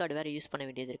கீ கார்டு வேறு யூஸ் பண்ண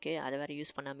வேண்டியது இருக்குது. அதை வேறு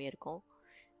யூஸ் பண்ணாமே இருக்கும்.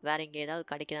 வேறு இங்கே ஏதாவது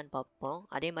கிடைக்குதான்னு பார்ப்போம்.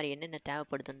 அதே மாதிரி என்னென்ன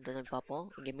தேவைப்படுதுன்றதை பார்ப்போம்.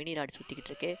 இங்கே மினி ராடு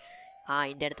சுற்றிக்கிட்டு இருக்கு.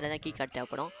 இந்த இடத்துல தான் கீ கார்டு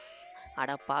தேவைப்படும்.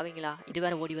 அடா பாவீங்களா, இது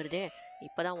வேறு ஓடி வருதே.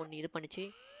 இப்போ தான் ஒன்று இது பண்ணிச்சு,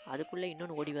 அதுக்குள்ளே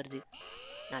இன்னொன்று ஓடி வருது.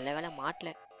 நல்ல வேலை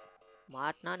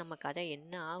மாட்டினா நம்ம கதை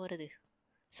என்ன ஆகுறது.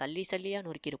 சல்லியாக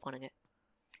நொறுக்கியிருப்பானுங்க.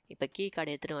 இப்போ கீ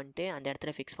கார்டு எடுத்துகிட்டு வந்துட்டு அந்த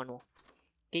இடத்துல ஃபிக்ஸ் பண்ணுவோம்.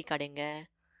 கீ கார்டு எங்கே?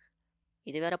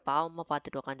 இது வேறு பாவமாக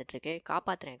பார்த்துட்டு உக்காந்துட்ருக்கு.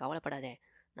 காப்பாற்றுறேன், கவலைப்படாதே,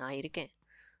 நான் இருக்கேன்.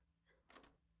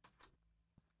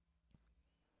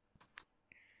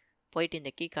 போயிட்டு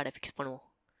இந்த கீ கார்டை ஃபிக்ஸ் பண்ணுவோம்.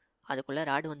 அதுக்குள்ளே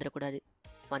ராடு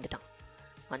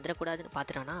வந்துடக்கூடாதுன்னு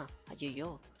பார்த்துட்டானா? ஐயோ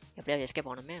எப்படியாவது எஸ்கேப்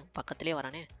ஆகணுமே. பக்கத்துலேயே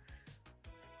வரானே.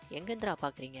 எங்கேருந்துடா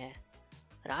பார்க்குறீங்க?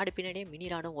 ராடு பின்னாடியே மினி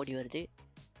ராடும் ஓடி வருது.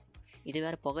 இது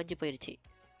வேறு புகஞ்சு போயிடுச்சு.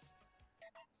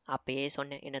 அப்பயே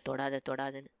சொன்னேன் என்னை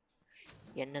தொடாதுன்னு.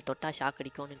 என்னை தொட்டால் ஷாக்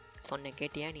அடிக்கும்னு சொன்னேன்,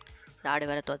 கேட்டியா நீ? ராடு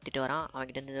வேறு துரத்திட்டு வரான்.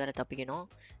 அவன்கிட்ட வேறு தப்பிக்கணும்.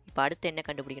 இப்போ அடுத்து என்ன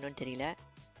கண்டுபிடிக்கணும்னு தெரியல.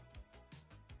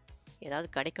 ஏதாவது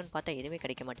கிடைக்கும்னு பார்த்தா எதுவுமே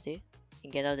கிடைக்க மாட்டுது.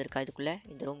 இங்கே ஏதாவது இருக்கா இதுக்குள்ளே?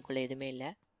 இந்த ரூம்குள்ளே எதுவுமே இல்லை.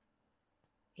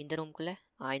 இந்த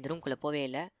ரூம்குள்ளே போவே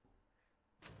இல்லை.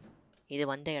 இது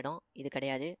வந்த இடம் இது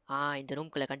கிடையாது. இந்த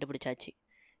ரூம்குள்ளே கண்டுபிடிச்சாச்சு.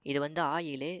 இது வந்து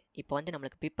ஆயில். இப்போ வந்து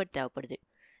நம்மளுக்கு பிப்பட் தேவைப்படுது.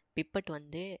 பிப்பட்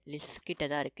வந்து லிஸ் கிட்ட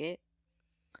தான் இருக்குது.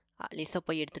 லிஸ்ஸை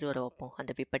போய் எடுத்துகிட்டு வர வைப்போம்.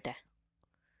 அந்த பிப்பட்டை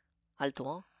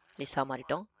அழுத்துவோம். லிஸ்ஸாக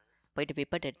மாறிட்டோம். போயிட்டு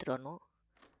பிப்பட் எடுத்துகிட்டு வரணும்.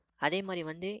 அதே மாதிரி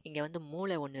வந்து இங்கே வந்து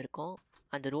மூளை ஒன்று இருக்கும்.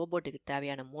 அந்த ரோபோட்டுக்கு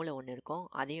தேவையான மூளை ஒன்று இருக்கும்.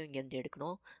 அதையும் இங்கேருந்து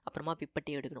எடுக்கணும். அப்புறமா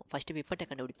பிப்பட்டையும் எடுக்கணும். ஃபஸ்ட்டு பிப்பட்டை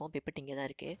கண்டுபிடிப்போம். பிப்பட் இங்கே தான்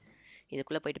இருக்குது.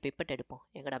 இதுக்குள்ளே போயிட்டு பிப்பட்டை எடுப்போம்.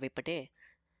 எங்கடா பிப்பட்டு?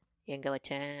 எங்கே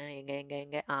வச்சேன்? எங்கே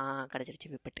கிடச்சிருச்சு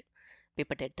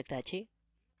பிப்பட்டை எடுத்துக்கிட்டாச்சு.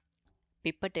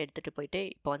 பிப்பட்டை எடுத்துகிட்டு போயிட்டு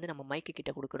இப்போ வந்து நம்ம மைக்கு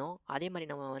கிட்டே கொடுக்கணும். அதே மாதிரி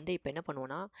நம்ம வந்து இப்போ என்ன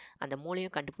பண்ணுவோன்னா அந்த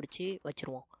மூளையும் கண்டுபிடிச்சி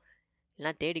வச்சுருவோம்.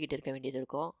 இல்லைனா தேடிக்கிட்டு இருக்க வேண்டியது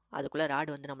இருக்கும். அதுக்குள்ளே ராடு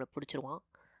வந்து நம்மளை பிடிச்சிருவான்.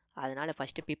 அதனால்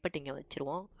ஃபஸ்ட்டு பிப்பட் இங்கே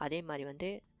வச்சுருவோம். அதே மாதிரி வந்து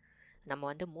நம்ம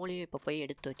வந்து மூளையும் இப்போ போய்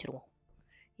எடுத்து வச்சுருவோம்.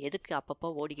 எதுக்கு அப்பப்போ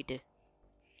ஓடிக்கிட்டு?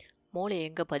 மூளையை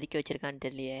எங்கே பதுக்கி வச்சுருக்கான்னு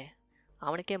தெரியலையே.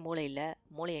 அவனுக்கே மூளை இல்லை.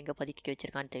 மூளை எங்கே பதுக்கி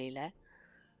வச்சுருக்கான்னு தெரியல.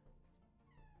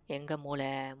 எங்கே மூளை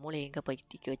எங்கே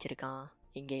பதுக்கி வச்சுருக்கான்?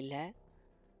 இங்கே இல்லை.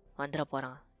 வந்துட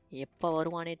போகிறான். எப்போ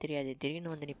வருவானே தெரியாது.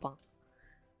 திடீர்னு வந்து நிற்பான்.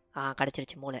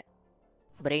 கிடச்சிருச்சு மூளை.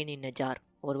 பிரெயின் இன் ஜார்.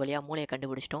 ஒரு வழியாக மூளையை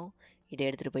கண்டுபிடிச்சிட்டோம். இதை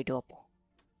எடுத்துகிட்டு போயிட்டு வைப்போம்.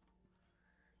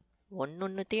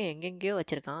 ஒன்றுத்தையும் எங்கெங்கேயோ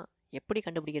வச்சுருக்கான். எப்படி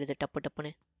கண்டுபிடிக்கிறது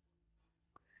டப்புன்னு?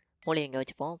 மூளையை எங்கே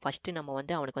வச்சுப்போம். ஃபஸ்ட்டு நம்ம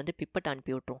வந்து அவனுக்கு வந்து பிப்பட்டை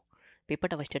அனுப்பி விட்ருவோம்.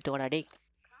 பிப்பட்டை ஃபஸ்ட்டு எடுத்துக்கோடா டே.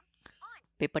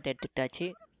 பிப்பட்டை எடுத்துக்கிட்டாச்சு.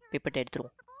 பிப்பட்டை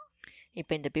எடுத்துருவோம்.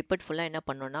 இப்போ இந்த பிப்பட் ஃபுல்லாக என்ன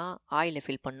பண்ணோன்னா ஆயிலை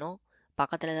ஃபில் பண்ணோம்.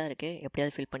 பக்கத்தில் தான் இருக்குது.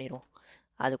 எப்படியாவது ஃபில் பண்ணிடுவோம்.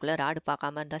 அதுக்குள்ளே ராடு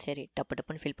பார்க்காம இருந்தால் சரி,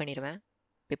 டப்புன்னு ஃபில் பண்ணிடுவேன்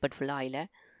பிப்பட் ஃபுல்லாக ஆயிலை.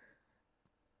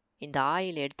 இந்த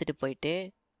ஆயில் எடுத்துகிட்டு போயிட்டு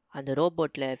அந்த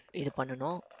ரோபோட்டில் இது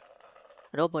பண்ணணும்.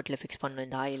 ரோபோட்டில் ஃபிக்ஸ் பண்ணணும்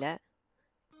இந்த ஆயிலை.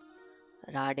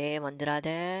 ராடே வந்துடாத,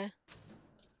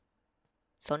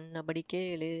 சொன்னபடி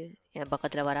கேளு. என்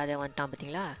பக்கத்தில் வராத. வந்துட்டான்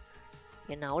பார்த்தீங்களா?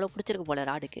 என்னை அவ்வளோ பிடிச்சிருக்கு போல்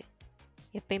ராடுக்கு.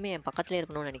 எப்பயுமே என் பக்கத்தில்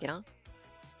இருக்கணும்னு நினைக்கிறான்.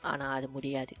 ஆனால் அது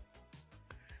முடியாது.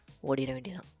 ஓடிட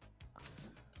வேண்டியதான்.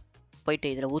 போயிட்டு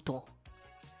இதில் ஊற்றுவோம்.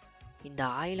 இந்த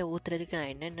ஆயிலை ஊற்றுறதுக்கு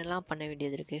நான் என்னென்னலாம் பண்ண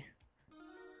வேண்டியது இருக்குது.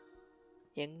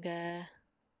 எங்கே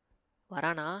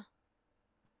வரானா?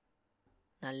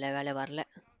 நல்ல வேலை வரல.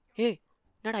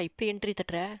 என்னடா இப்படி என்ட்ரி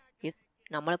தட்டுற?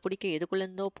 நம்மளை பிடிக்க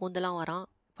எதுக்குள்ளேருந்தோ பூந்தெல்லாம் வரான்.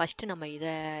 ஃபஸ்ட்டு நம்ம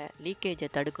இதை லீக்கேஜை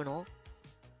தடுக்கணும்.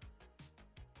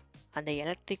 அந்த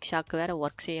எலக்ட்ரிக் ஷாக்கு வேறு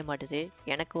ஒர்க் செய்ய மாட்டுது.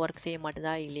 எனக்கு ஒர்க் செய்ய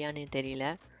மாட்டுதா இல்லையான்னு தெரியல.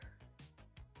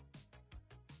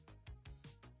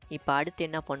 இப்போ அடுத்து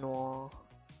என்ன பண்ணுவோம்?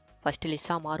 ஃபஸ்ட்டு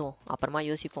லிஸ்ஸாக மாறுவோம், அப்புறமா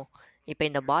யோசிப்போம். இப்போ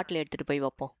இந்த பாட்டில் எடுத்துகிட்டு போய்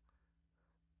வைப்போம்,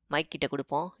 மைக் கிட்ட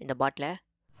கொடுப்போம் இந்த பாட்டிலை.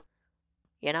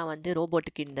 ஏன்னா வந்து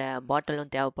ரோபோட்டுக்கு இந்த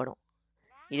பாட்டிலும் தேவைப்படும்.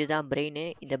 இதுதான் பிரெயின்.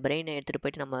 இந்த பிரெயினை எடுத்துகிட்டு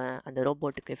போயிட்டு நம்ம அந்த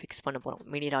ரோபோட்டுக்கு ஃபிக்ஸ் பண்ண போகிறோம்.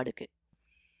 மினி ராடுக்கு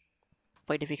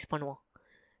போயிட்டு ஃபிக்ஸ் பண்ணுவோம்.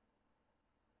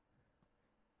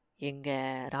 எங்கே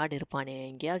ராடு இருப்பானே,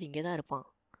 எங்கேயாவது இங்கே தான் இருப்பான்.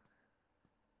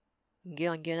 இங்கேயோ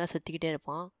அங்கேயோ தான் சுற்றிக்கிட்டே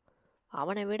இருப்பான்.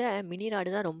 அவனை விட மினி ராடு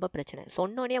தான் ரொம்ப பிரச்சனை.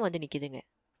 சொன்னோன்னே வந்து நிற்கிதுங்க.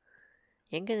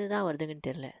 எங்கே இது தான் வருதுங்கன்னு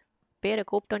தெரில. பேரை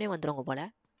கூப்பிட்டோன்னே வந்துடுவாங்க போல்,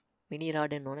 மினி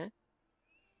ராடுன்னு.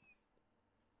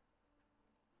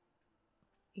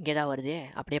 இங்கே தான் வருது.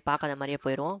 அப்படியே பார்க்காத மாதிரியே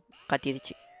போயிடுவோம்.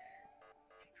 கத்திடுச்சு.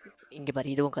 இங்கே பாரு,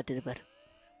 இதுவும் கத்துது பாரு.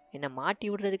 என்ன மாட்டி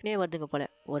விடுறதுக்குனே வருதுங்க போல்.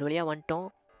 ஒரு வழியாக வந்துட்டோம்.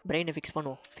 பிரெயினை ஃபிக்ஸ்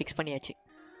பண்ணுவோம். ஃபிக்ஸ் பண்ணியாச்சு.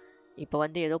 இப்போ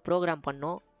வந்து ஏதோ ப்ரோக்ராம்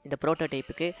பண்ணோம் இந்த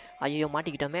ப்ரோட்டோடைப்புக்கு. ஐயோ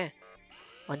மாட்டிக்கிட்டோமே,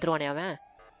 வந்துடுவானே அவன்.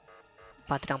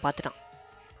 பார்த்துட்டான்.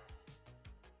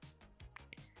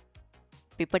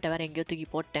 பிப்பட்டை வேறு எங்கேயோ தூக்கி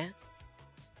போட்டேன்.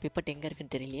 பிப்பட்டு எங்கே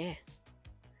இருக்குன்னு தெரியலையே.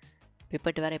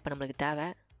 பிப்பட்டு வேறு இப்போ நம்மளுக்கு தேவை.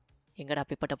 எங்கடா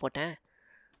பிப்பட்டை போட்டேன்?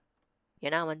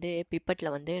 ஏன்னா வந்து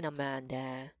பிப்பட்டில் வந்து நம்ம அந்த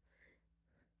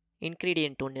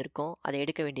இன்க்ரீடியன்ட் ஒன்று இருக்கும், அதை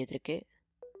எடுக்க வேண்டியது இருக்குது.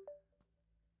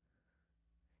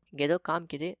 இங்கே ஏதோ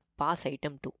காமிக்குது, பாஸ்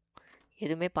ஐட்டம் 2.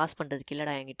 எதுவுமே பாஸ் பண்ணுறதுக்கு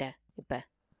இல்லைடா என்கிட்ட.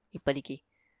 இப்போதைக்கு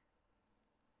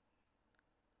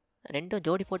ரெண்டும்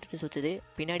ஜோடி போட்டுட்டு சுற்றுது.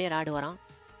 பின்னாடியே ராடு வரான்.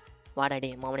 வாடாடி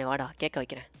மாமனே வாடா, கேட்க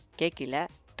வைக்கிறேன். கேக் இல்லை,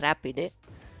 ட்ராப் இது.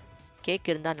 கேக்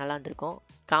இருந்தால் நல்லா இருந்திருக்கும்.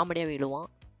 காமெடியாக விழுவான்.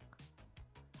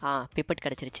 பிப்பட்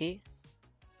கிடச்சிருச்சு.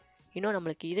 இன்னும்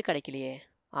நம்மளுக்கு இது கிடைக்கலையே.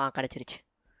 கிடச்சிருச்சு.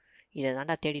 இதை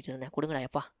தாண்டா தேடிட்டு இருந்தேன். கொடுங்கடா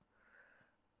எப்பா.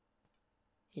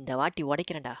 இந்த வாட்டி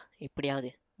உடைக்கிறேன்டா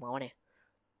எப்படியாவது மாவனே.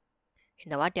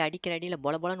 இந்த வாட்டி அடிக்கிற அடியில்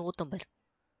பொலன்னு ஊற்றும் பார்.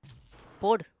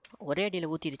 போடு. ஒரே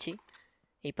அடியில் ஊற்றிருச்சு.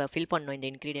 இப்போ ஃபில் பண்ணணும் இந்த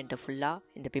இன்க்ரீடியண்ட்டை ஃபுல்லாக.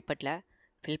 இந்த பிப்பட்டில்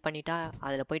ஃபில் பண்ணிட்டா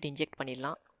அதில் போய்ட்டு இன்ஜெக்ட்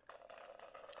பண்ணிடலாம்.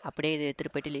 அப்படியே இது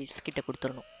எடுத்துகிட்டு போய்ட்டு லிஸ்கிட்ட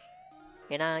கொடுத்துடணும்.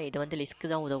 ஏன்னா இது வந்து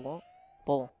லிஸ்க்கு தான் உதவும்.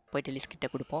 போய்ட்டு லிஸ்கிட்ட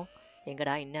கொடுப்போம்.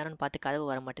 எங்கடா இந்நேரம்னு பார்த்து கதவு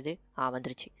வர மாட்டுது.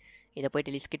 வந்துருச்சு. இதை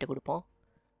போய்ட்டு லிஸ்கிட்ட கொடுப்போம்.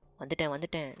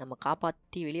 வந்துட்டேன். நம்ம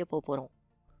காப்பாற்றி வெளியே போகிறோம்.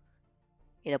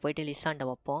 இதை போய்ட்டு லிஸ்ஸாண்ட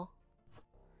வைப்போம்.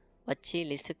 வச்சு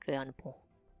லிஸ்ஸுக்கு அனுப்புவோம்.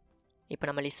 இப்போ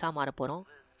நம்ம லிஸ்ஸாக மாற போகிறோம்.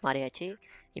 மாறியாச்சு.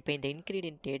 இப்போ இந்த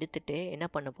இன்க்ரீடியன்ட் எடுத்துகிட்டு என்ன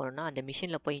பண்ண போகிறோம்னா, அந்த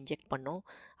மிஷினில் போய் இன்ஜெக்ட் பண்ணோம்.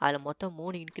 அதில் மொத்தம்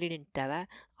 3 இன்க்ரீடியன்ட் தேவை.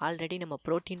 ஆல்ரெடி நம்ம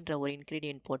ப்ரோட்டீன்ற ஒரு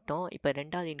இன்க்ரீடியன்ட் போட்டோம். இப்போ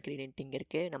 2வது இன்க்ரீடியன்ட் இங்கே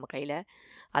இருக்குது நம்ம கையில்.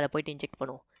 அதை போய்ட்டு இன்ஜெக்ட்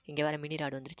பண்ணுவோம். இங்கே வேறு மினி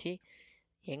ராடு வந்துருச்சு.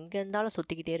 எங்கே இருந்தாலும்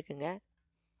சுற்றிக்கிட்டே இருக்குங்க.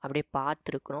 அப்படியே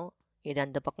பார்த்துருக்கணும். இது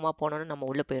அந்த பக்கமாக போனோன்னு நம்ம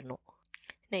உள்ளே போயிடணும்.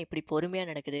 என்ன இப்படி பொறுமையாக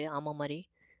நடக்குது? ஆமாம் மாதிரி.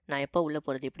 நான் எப்போ உள்ளே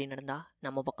போகிறது இப்படி நடந்தால்?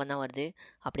 நம்ம பக்கம் தான் வருது.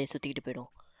 அப்படியே சுற்றிக்கிட்டு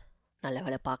போயிடும். நல்ல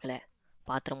வேலை பார்க்கல.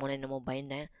 பாத்திரமோன்னு என்னமோ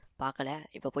பயந்தேன், பார்க்கல.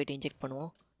 இப்போ போய்ட்டு இன்ஜெக்ட்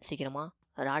பண்ணுவோம் சீக்கிரமாக.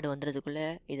 ராடு வந்துடுறதுக்குள்ளே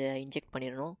இதை இன்ஜெக்ட்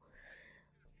பண்ணிடணும்.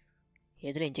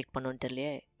 எதில் இன்ஜெக்ட் பண்ணணுன்னு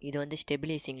தெரியலையே. இது வந்து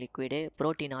stabilising liquid.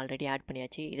 Protein already add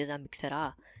பண்ணியாச்சு. இதுதான் மிக்சரா?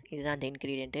 இதுதான் அந்த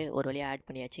இன்க்ரீடியண்ட்டு. ஒரு வழியாக ஆட்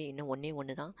பண்ணியாச்சு. இன்னும்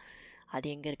ஒன்று தான். அது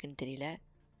எங்கே இருக்குதுன்னு தெரியல.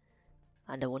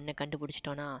 அந்த ஒன்றை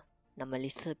கண்டுபிடிச்சிட்டோன்னா நம்ம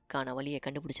லிஸ்ஸுக்கான வழியை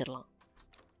கண்டுபிடிச்சிடலாம்.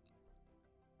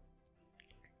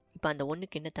 இப்போ அந்த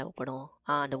ஒன்றுக்கு என்ன தேவைப்படும்?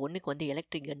 அந்த ஒன்றுக்கு வந்து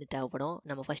எலக்ட்ரிக் கன்று தேவைப்படும்.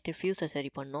 நம்ம ஃபஸ்ட்டு ஃப்யூஸை சரி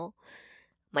பண்ணோம்.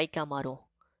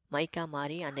 மைக்காக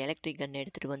மாறி அந்த எலக்ட்ரிக் கன்னை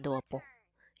எடுத்துகிட்டு வந்து வைப்போம்.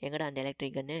 எங்கடா அந்த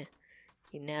எலக்ட்ரிக் கன்று?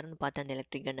 இந்நேரம்னு பார்த்து அந்த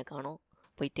எலக்ட்ரிக் கன்னை காணோம்.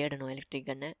 போய் தேடணும் எலக்ட்ரிக்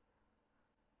கன்னை.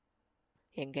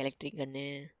 எங்கே எலக்ட்ரிக் கன்று?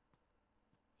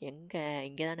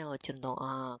 இங்கே தானே வச்சுருந்தோம்.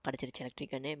 கிடச்சிருச்சு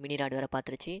எலக்ட்ரிக் கன்று. மினி ராடு வேறு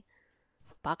பார்த்துருச்சு.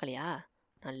 பார்க்கலையா?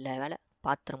 நல்ல வேலை.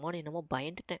 பாத்திரமோன்னு என்னமோ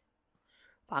பயந்துட்டேன்.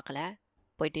 பார்க்கல.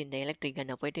 போய்ட்டு இந்த எலக்ட்ரிக்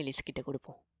கன்னை போய்ட்டு லிஸ்கிட்ட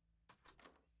கொடுப்போம்.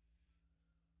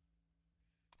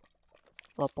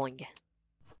 வைப்போம் இங்கே.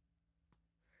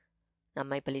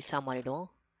 நம்ம இப்போ லிஸ்ஸாக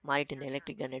மாறிட்டு இந்த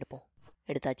எலக்ட்ரிக் கன்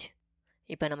எடுத்தாச்சு.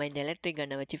 இப்போ நம்ம இந்த எலக்ட்ரிக்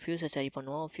கன்னை வச்சு ஃப்யூஸை சரி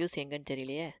பண்ணுவோம். ஃப்யூஸ் எங்கேன்னு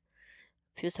தெரியலையே.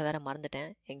 ஃப்யூஸை வேறு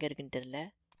மறந்துட்டேன், எங்கே இருக்குதுன்னு தெரில.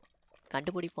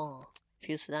 கண்டுபிடிப்போம்.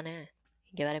 ஃப்யூஸ் தானே.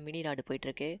 இங்கே வேறு மினி ராடு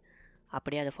போயிட்டுருக்கு.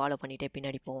 அப்படியே அதை ஃபாலோ பண்ணிகிட்டே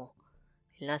பின்னாடி போவோம்.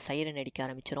 இல்லைனா சைரன் அடிக்க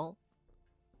ஆரம்பிச்சிடும்.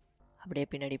 அப்படியே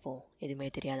பின்னாடி போவோம், எதுவுமே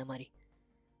தெரியாத மாதிரி.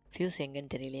 ஃப்யூஸ்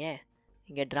எங்கேன்னு தெரியலையே.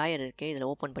 இங்கே ட்ராயர் இருக்குது, இதில்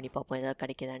ஓப்பன் பண்ணி பார்ப்போம் ஏதாவது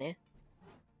கிடைக்குதானே.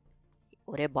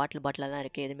 ஒரே பாட்டிலாக தான்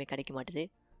இருக்குது, எதுவுமே கிடைக்க மாட்டுது.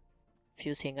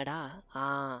 ஃப்யூஸ் எங்கடா?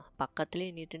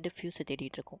 பக்கத்துலேயே நின்றுட்டு ஃப்யூஸை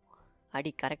தேடிட்டு இருக்கோம்.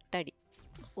 அடி, கரெக்டாக அடி.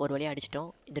 ஒரு வழியாக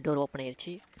அடிச்சிட்டோம். இந்த டோர் ஓப்பன்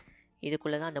ஆயிடுச்சு.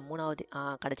 இதுக்குள்ளே தான் அந்த 3வது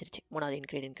கிடச்சிருச்சு. 3வது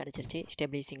இன்க்ரீடியன்ட் கிடச்சிருச்சு,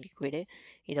 ஸ்டெபிலைசிங் லிக்விடு.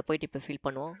 இதை போய்ட்டு இப்போ ஃபில்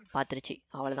பண்ணுவோம். பார்த்துருச்சு.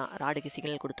 அவ்வளோதான், ராடுக்கு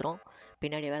சிக்னல் கொடுத்துரும்.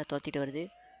 பின்னாடி வேறு துரத்திட்டு வருது.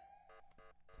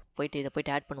 இதை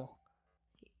போய்ட்டு ஆட் பண்ணுவோம்.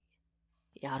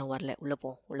 யாரும் வரல. உள்ளே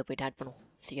போய்ட்டு ஆட் பண்ணுவோம்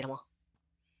சீக்கிரமாக.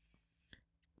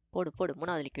 போடு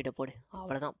 3வது லிக்விடை போடு.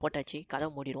 அவ்வளோதான், போட்டாச்சு.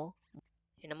 கதவை மூடிடுவோம்.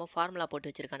 என்னமோ ஃபார்முலா போட்டு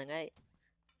வச்சுருக்கானுங்க.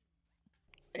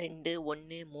 2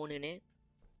 1 3ன்னு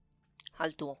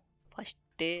அழுத்துவோம்.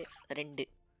 ஃபஸ்ட்டு 2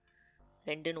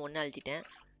 2ன்னு 1 அழுத்திட்டேன்.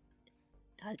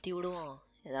 அழுத்தி விடுவோம்,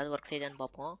 ஏதாவது ஒர்க் செய்தான்னு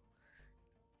பார்ப்போம்.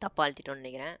 தப்பாக அழுத்திட்டோன்னு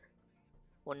நினைக்கிறேன்,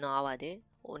 ஒன்றும் ஆகாது.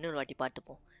 இன்னொரு வாட்டி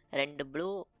பார்த்துப்போம். 2 ப்ளூ,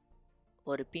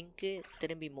 ஒரு பிங்க்கு,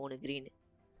 திரும்பி 3 க்ரீனு.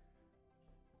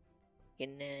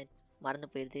 என்ன மறந்து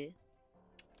போயிடுது,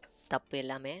 தப்பு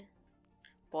எல்லாமே.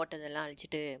 போட்டதெல்லாம்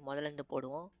அழிச்சிட்டு முதலேருந்து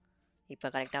போடுவோம். இப்போ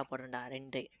கரெக்டாக போடுறேன்டா.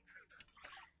 2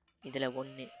 இதில்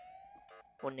 1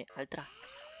 அழுத்துறா.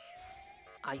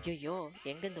 ஐயோ,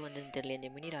 எங்கேருந்து வந்ததுன்னு தெரியல இந்த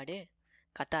மினி ராடு.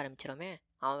 கத்த ஆரம்பிச்சிடமே.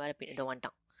 அவன் வேறு இதை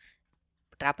வந்துட்டான்.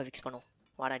 ட்ராப்பை ஃபிக்ஸ் பண்ணுவோம்.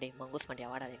 வாடா டே மங்கூஸ் மாட்டியா,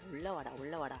 வாடாடே,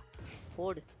 உள்ளே வாடா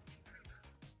போடு.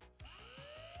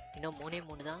 இன்னும்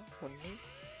 3 தான். 1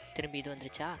 திரும்பி இது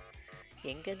வந்துருச்சா?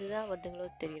 எங்கேருந்து தான் வருதுங்களோ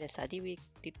தெரியல. சதி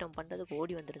திட்டம் பண்ணுறதுக்கு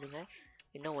ஓடி வந்துடுதுங்க.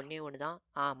 இன்னும் 1 தான்.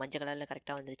 மஞ்சள் கலரில்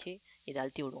கரெக்டாக வந்துருச்சு. இதை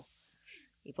அழுத்தி விடுவோம்.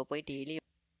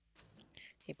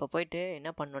 இப்போ போயிட்டு என்ன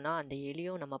பண்ணோன்னா, அந்த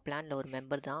எலியும் நம்ம பிளானில் ஒரு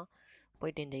மெம்பர் தான்.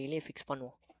 போயிட்டு இந்த எலியை ஃபிக்ஸ்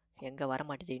பண்ணுவோம். எங்கே வர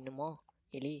மாட்டேது இன்னுமோ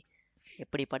எலி.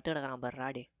 எப்படி பட்டு கிடக்கிறான் பாரு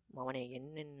ராடு. அவனை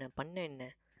என்னென்ன பண்ண என்ன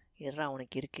இருறா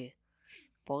உனக்கு இருக்குது.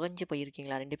 புகஞ்சு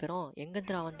போயிருக்கீங்களா 2 பேரும்?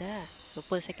 எங்கேருந்துடா வந்த?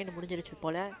 30 செகண்ட் முடிஞ்சிருச்சு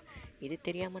போல். இது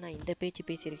தெரியாமல் நான் இந்த பேச்சு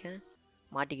பேசியிருக்கேன்.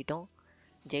 மாட்டிக்கிட்டோம்.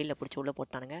 ஜெயிலில் பிடிச்சி உள்ளே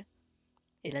போட்டானுங்க.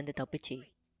 இதுலேருந்து தப்பிச்சு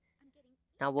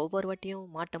நான் ஒவ்வொரு வாட்டியும்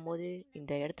மாட்டும் போது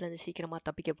இந்த இடத்துலேருந்து சீக்கிரமாக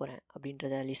தப்பிக்க போகிறேன்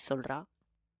அப்படின்றத லிஸ் சொல்கிறா.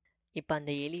 இப்போ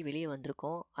அந்த எலி வெளியே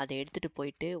வந்திருக்கோம். அதை எடுத்துகிட்டு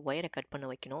போயிட்டு ஒயரை கட் பண்ண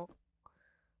வைக்கணும்.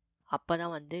 அப்போ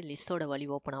தான் வந்து லிஸ்ஸோட வழி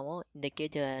ஓப்பன் ஆகும். இந்த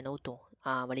கேஜை நவுத்தும்.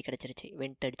 வழி கிடச்சிருச்சு.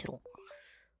 வெண்ட் அடிச்சிருவோம்.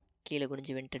 கீழே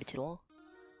குனிஞ்சு வெண்ட் அடிச்சிருவோம்.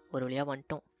 ஒரு வழியாக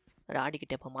வந்துட்டோம்.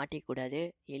 ராடிக்கிட்ட இப்போ மாட்டிக்கக்கூடாது.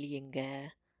 எலி எங்கே?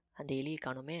 அந்த எலியை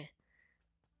காணுமே.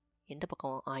 எந்த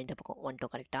பக்கம்? இந்த பக்கம்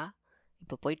வந்துட்டோம் கரெக்டாக.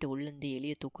 இப்போ போயிட்டு உள்ளேருந்து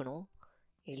எலியை தூக்கணும்.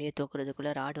 எலியை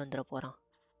தூக்குறதுக்குள்ளே ராடு வந்துட போகிறான்.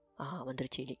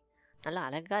 வந்துருச்சு எலி. நல்லா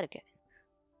அழகாக இருக்கேன்.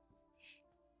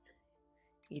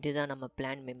 இதுதான் நம்ம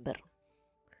பிளான் மெம்பர்.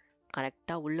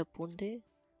 கரெக்டாக உள்ளே பூந்து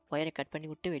ஒயரை கட் பண்ணி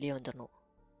விட்டு வெளியே வந்துடணும்.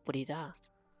 புரியுதா?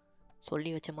 சொல்லி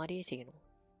வச்ச மாதிரியே செய்யணும்.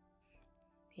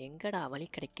 எங்கடா வழி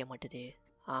கிடைக்க மாட்டுது?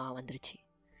 வந்துருச்சு.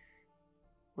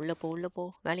 உள்ளே போ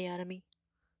வேலையை ஆரம்பி.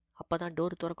 அப்போ தான்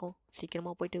டோர் திறக்கும்.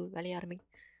 சீக்கிரமாக போயிட்டு வேலையை ஆரம்பி.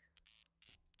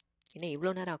 என்ன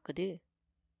இவ்வளோ நேரம் ஆக்குது?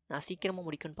 நான் சீக்கிரமாக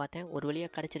முடிக்கும்னு பார்த்தேன். ஒரு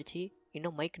வழியாக கிடச்சிருச்சு.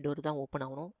 இன்னும் மைக் டோர் தான் ஓப்பன்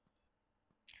ஆகணும்.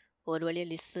 ஒரு வழியாக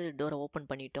லிஸ்ஸு டோரை ஓப்பன்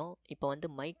பண்ணிட்டோம். இப்போ வந்து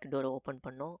மைக் டோரை ஓப்பன்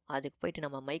பண்ணோம். அதுக்கு போயிட்டு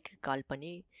நம்ம மைக்கு கால்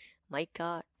பண்ணி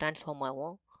மைக்காக ட்ரான்ஸ்ஃபார்ம்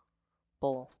ஆகும்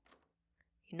போவோம்.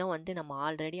 இன்னும் வந்து நம்ம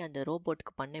ஆல்ரெடி அந்த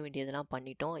ரோபோட்டுக்கு பண்ண வேண்டியதெல்லாம்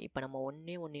பண்ணிட்டோம். இப்போ நம்ம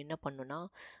ஒன்று என்ன பண்ணோன்னா,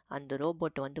 அந்த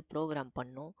ரோபோட்டை வந்து ப்ரோக்ராம்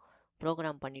பண்ணோம்.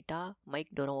 ப்ரோக்ராம் பண்ணிட்டா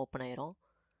மைக் டோரும் ஓப்பன் ஆயிரும்.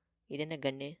 இது என்ன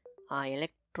கன்று?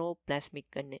 எலக்ட்ரோ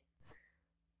பிளாஸ்மிக் கன்று.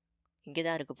 இங்கே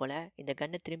தான் இருக்குது போல். இந்த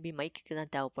கன்னை திரும்பி மைக்குக்கு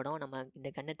தான் தேவைப்படும். நம்ம இந்த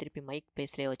கன்னை திருப்பி மைக்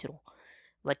பேஸ்லேயே வச்சுருவோம்.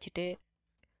 வச்சுட்டு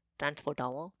ட்ரான்ஸ்போர்ட்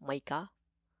ஆகும். மைக்கா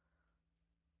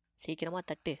சீக்கிரமாக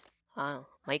தட்டு.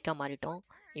 மைக்காக மாறிட்டோம்.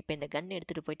 இப்போ இந்த கன்னை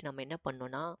எடுத்துகிட்டு போயிட்டு நம்ம என்ன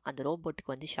பண்ணோன்னா, அந்த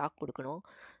ரோபோட்டுக்கு வந்து ஷாக் கொடுக்கணும்.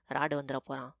 ராடு வந்துட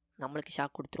போகிறான். நம்மளுக்கு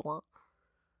ஷாக் கொடுத்துருவான்.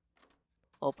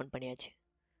 ஓப்பன் பண்ணியாச்சு.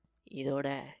 இதோட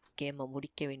கேமை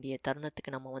முடிக்க வேண்டிய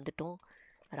தருணத்துக்கு நம்ம வந்துட்டோம்.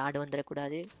 ராடு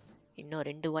வந்துடக்கூடாது. இன்னும்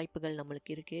 2 வாய்ப்புகள்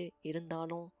நம்மளுக்கு இருக்குது.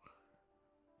 இருந்தாலும்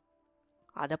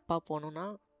அதப்பா போகணுன்னா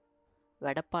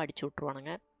வெடப்பா அடிச்சு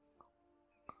விட்ருவானுங்க.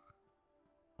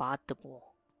 பார்த்துப்போம்.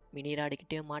 மினி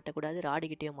ராடுக்கிட்டேயும் மாட்டக்கூடாது,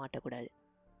 ராடுக்கிட்டேயும் மாட்டக்கூடாது.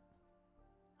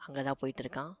 அங்கே தான்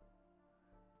போயிட்டுருக்கான்.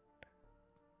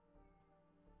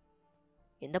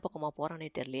 எந்த பக்கமாக போகிறானே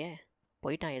தெரியலையே.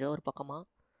 போயிட்டான் ஏதோ ஒரு பக்கமாக.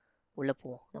 உள்ளே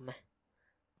போவோம். நம்ம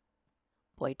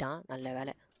போயிட்டான். நல்ல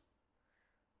வேலை.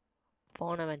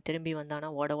 போனவன் திரும்பி வந்தானா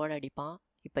ஓட அடிப்பான்.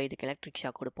 இப்போ இதுக்கு எலக்ட்ரிக்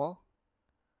ஷாக் கொடுப்போம்.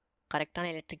 கரெக்டான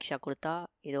எலக்ட்ரிக் ஷாக் கொடுத்தா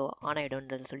இதோ ஆன்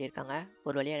ஆகிடும்ன்றது சொல்லியிருக்காங்க.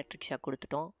 ஒரு வழியாக எலக்ட்ரிக் ஷாக்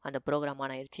கொடுத்துட்டோம். அந்த ப்ரோக்ராம்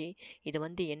ஆன் ஆயிடுச்சு. இது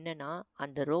வந்து என்னென்னா,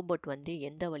 அந்த ரோபோட் வந்து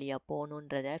எந்த வழியாக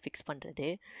போகணுன்றதை ஃபிக்ஸ் பண்ணுறது.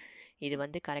 இது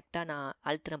வந்து கரெக்டாக நான்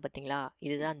அழுத்துறேன் பார்த்தீங்களா,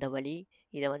 இதுதான் அந்த வழி.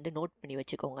 இதை வந்து நோட் பண்ணி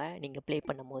வச்சுக்கோங்க நீங்கள் ப்ளே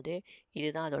பண்ணும்போது.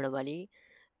 இதுதான் அதோட வழி.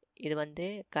 இது வந்து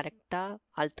கரெக்டாக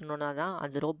அழுத்தணுன்னா தான்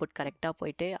அந்த ரோபோட் கரெக்டாக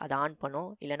போயிட்டு அதை ஆன் பண்ணும்.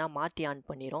 இல்லைனா மாற்றி ஆன்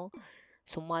பண்ணிடும்.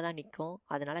 சும்மா தான் நிற்கும்.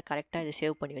 அதனால் கரெக்டாக இதை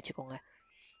சேவ் பண்ணி வச்சுக்கோங்க.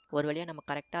 ஒரு வழியாக நம்ம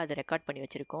கரெக்டாக அதை ரெக்கார்ட் பண்ணி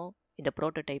வச்சுருக்கோம். இந்த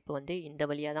ப்ரோட்டோடைப் வந்து இந்த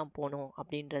வழியாக தான் போகணும்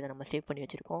அப்படின்றத நம்ம சேவ் பண்ணி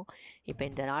வச்சுருக்கோம். இப்போ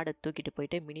இந்த ராடை தூக்கிட்டு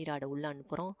போயிட்டு மினி ராடை உள்ளே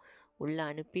அனுப்புகிறோம். உள்ளே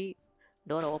அனுப்பி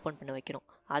டோரை ஓப்பன் பண்ண வைக்கிறோம்.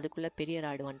 அதுக்குள்ளே பெரிய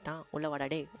ராடு வந்துட்டான். உள்ளே வாடா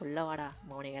டே, உள்ளே வாடா.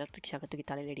 அவனை எலக்ட்ரிக் ஷாக்கை தூக்கி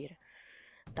தலையில் அடிக்கிறேன்.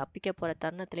 தப்பிக்க போகிற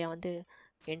தருணத்துலேயே வந்து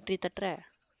என்ட்ரி தட்டுற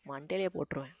மண்டையிலே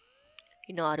போட்டுருவேன்.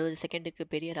 இன்னும் 60 செகண்டுக்கு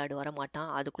பெரிய ராடு வர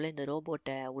மாட்டான். அதுக்குள்ளே இந்த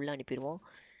ரோபோட்டை உள்ளே அனுப்பிடுவோம்.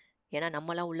 ஏன்னா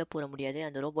நம்மளாம் உள்ளே போக முடியாது.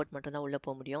 அந்த ரோபோட் மட்டும்தான் உள்ளே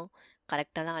போக முடியும்.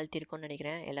 கரெக்டாக தான் அழுத்திருக்கோன்னு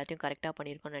நினைக்கிறேன். எல்லாத்தையும் கரெக்டாக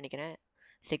பண்ணியிருக்கோன்னு நினைக்கிறேன்.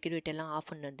 செக்யூரிட்டியெல்லாம் ஆஃப்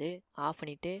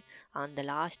பண்ணிவிட்டு அந்த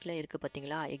லாஸ்ட்டில் இருக்குது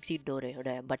பார்த்தீங்களா எக்ஸிட்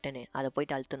டோரோட பட்டனு, அதை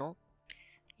போய்ட்டு அழுத்தணும்.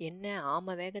 என்ன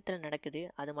ஆமை வேகத்தில் நடக்குது,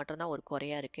 அது மட்டும்தான் ஒரு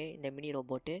குறையாக இருக்குது இந்த மினி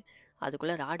ரோபோட்டு.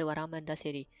 அதுக்குள்ளே ராடு வராமல் இருந்தால்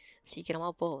சரி,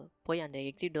 சீக்கிரமாக போய் அந்த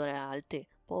எக்ஸிட் டோரை அழுத்து,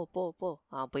 போ.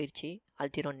 போயிடுச்சு,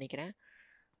 அழுத்திடும்னு நினைக்கிறேன்.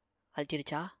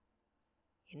 அழுத்திருச்சா?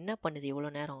 என்ன பண்ணுது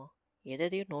இவ்வளோ நேரம்?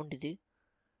 எதையோ நோண்டுது.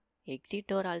 எக்ஸிட்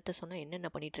டோர் அழுத்த சொன்னால் என்னென்ன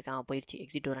பண்ணிகிட்ருக்கான்? போயிடுச்சு,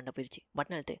 எக்ஸிட் டோர் அண்டை போயிடுச்சு.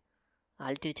 பட்டன்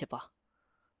அழுத்திருச்சப்பா.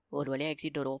 ஒரு வழியாக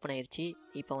எக்ஸிட் டோர் ஓப்பன் ஆயிடுச்சு.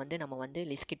 இப்போ நம்ம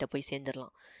லிஸ் கிட்ட போய்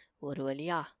சேர்ந்துடலாம். ஒரு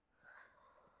வழியாக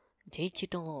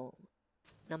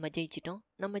நம்ம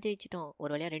ஜெயிச்சிட்டோம்.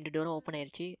 ஒரு வழியாக 2 டோரும் ஓப்பன்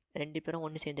ஆயிடுச்சு. 2 பேரும்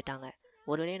ஒன்று சேர்ந்துட்டாங்க.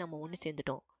 ஒரு வழியாக நம்ம ஒன்று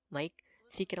சேர்ந்துட்டோம். மைக்,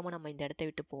 சீக்கிரமாக நம்ம இந்த இடத்த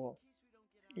விட்டு போவோம்.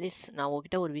 லிஸ், நான்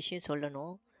உங்ககிட்ட ஒரு விஷயம்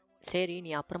சொல்லணும். சரி,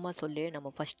 நீ அப்புறமா சொல்லு. நம்ம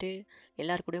ஃபஸ்ட்டு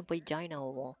எல்லாருக்கூடையும் போய் ஜாயின்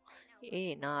ஆகுவோம்.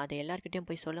 நான் அதை எல்லாருக்கிட்டையும்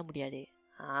போய் சொல்ல முடியாது.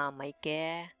 மைக்கே,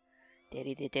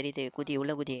 தெரியுது.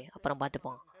 உள்ள குதி, அப்புறம்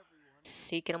பார்த்துப்போம்.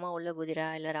 சீக்கிரமாக உள்ள குதிரா,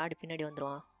 இல்லை ராடு பின்னாடி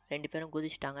வந்துடுவான். 2 பேரும்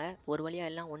குதிச்சிட்டாங்க. ஒரு வழியாக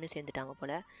எல்லாம் ஒன்று சேர்ந்துட்டாங்க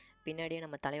போல். பின்னாடியே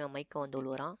நம்ம தலைவன் மைக்கை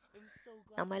விழுவுறான்.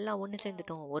 நம்ம எல்லாம் ஒன்று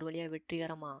சேர்ந்துட்டோம் ஒரு வழியாக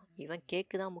வெற்றிகரமாக. இவன்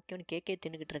கேக்கு தான் முக்கியம்னு கேக்கே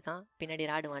தின்னுக்கிட்டு இருக்கான். பின்னாடி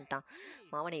ராடு வந்துட்டான்.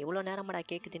 அவனை இவ்வளோ நேரமாடா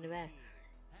கேக்கு தின்னுவேன்?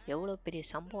 எவ்வளோ பெரிய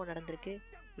சம்பவம் நடந்திருக்கு.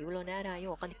 இவ்வளோ நேரம்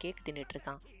ஆகியும் உட்காந்து கேக்கு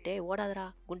தின்னுட்டுருக்கான். டேய் ஓடாதடா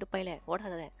குண்டு பையில,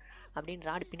 ஓடாத அப்படின்னு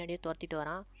ராடு பின்னாடியே துரத்திட்டு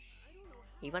வரான்.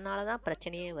 இவனால தான்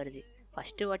பிரச்சனையே வருது.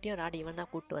 ஃபஸ்ட்டு வாட்டியும் ராடு இவன்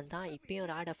தான் கூப்பிட்டு வந்தான். இப்பயும்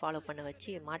ராடை ஃபாலோ பண்ண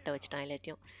வச்சு மாட்டை வச்சுட்டான்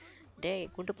எல்லாத்தையும். டேய்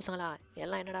குண்டு பசங்களா,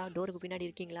 எல்லாம் என்னடா டோருக்கு பின்னாடி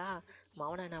இருக்கீங்களா?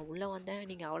 அவனை நான் உள்ளே வந்தேன்,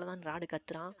 நீங்கள் அவ்வளோதான் ராடு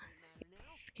கத்துறான்.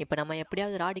 இப்போ நம்ம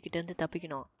எப்படியாவது ராடுக்கிட்டேருந்து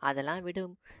தப்பிக்கணும். அதெல்லாம்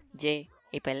விடும் ஜே,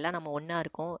 இப்போ எல்லாம் நம்ம ஒன்றா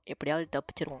இருக்கோம், எப்படியாவது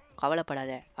தப்பிச்சிருவோம்,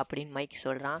 கவலைப்படாத அப்படின்னு மைக்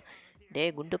சொல்கிறான். டே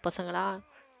குண்டு பசங்களா,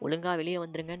 ஒழுங்காக வெளியே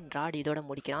வந்துருங்கன்னு ராடு இதோட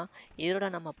முடிக்கிறான். இதோட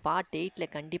நம்ம பார்ட் 8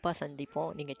 கண்டிப்பாக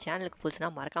சந்திப்போம். நீங்கள் சேனலுக்கு புதுசுனா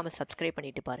மறக்காமல் சப்ஸ்கிரைப்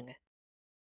பண்ணிவிட்டு பாருங்கள்.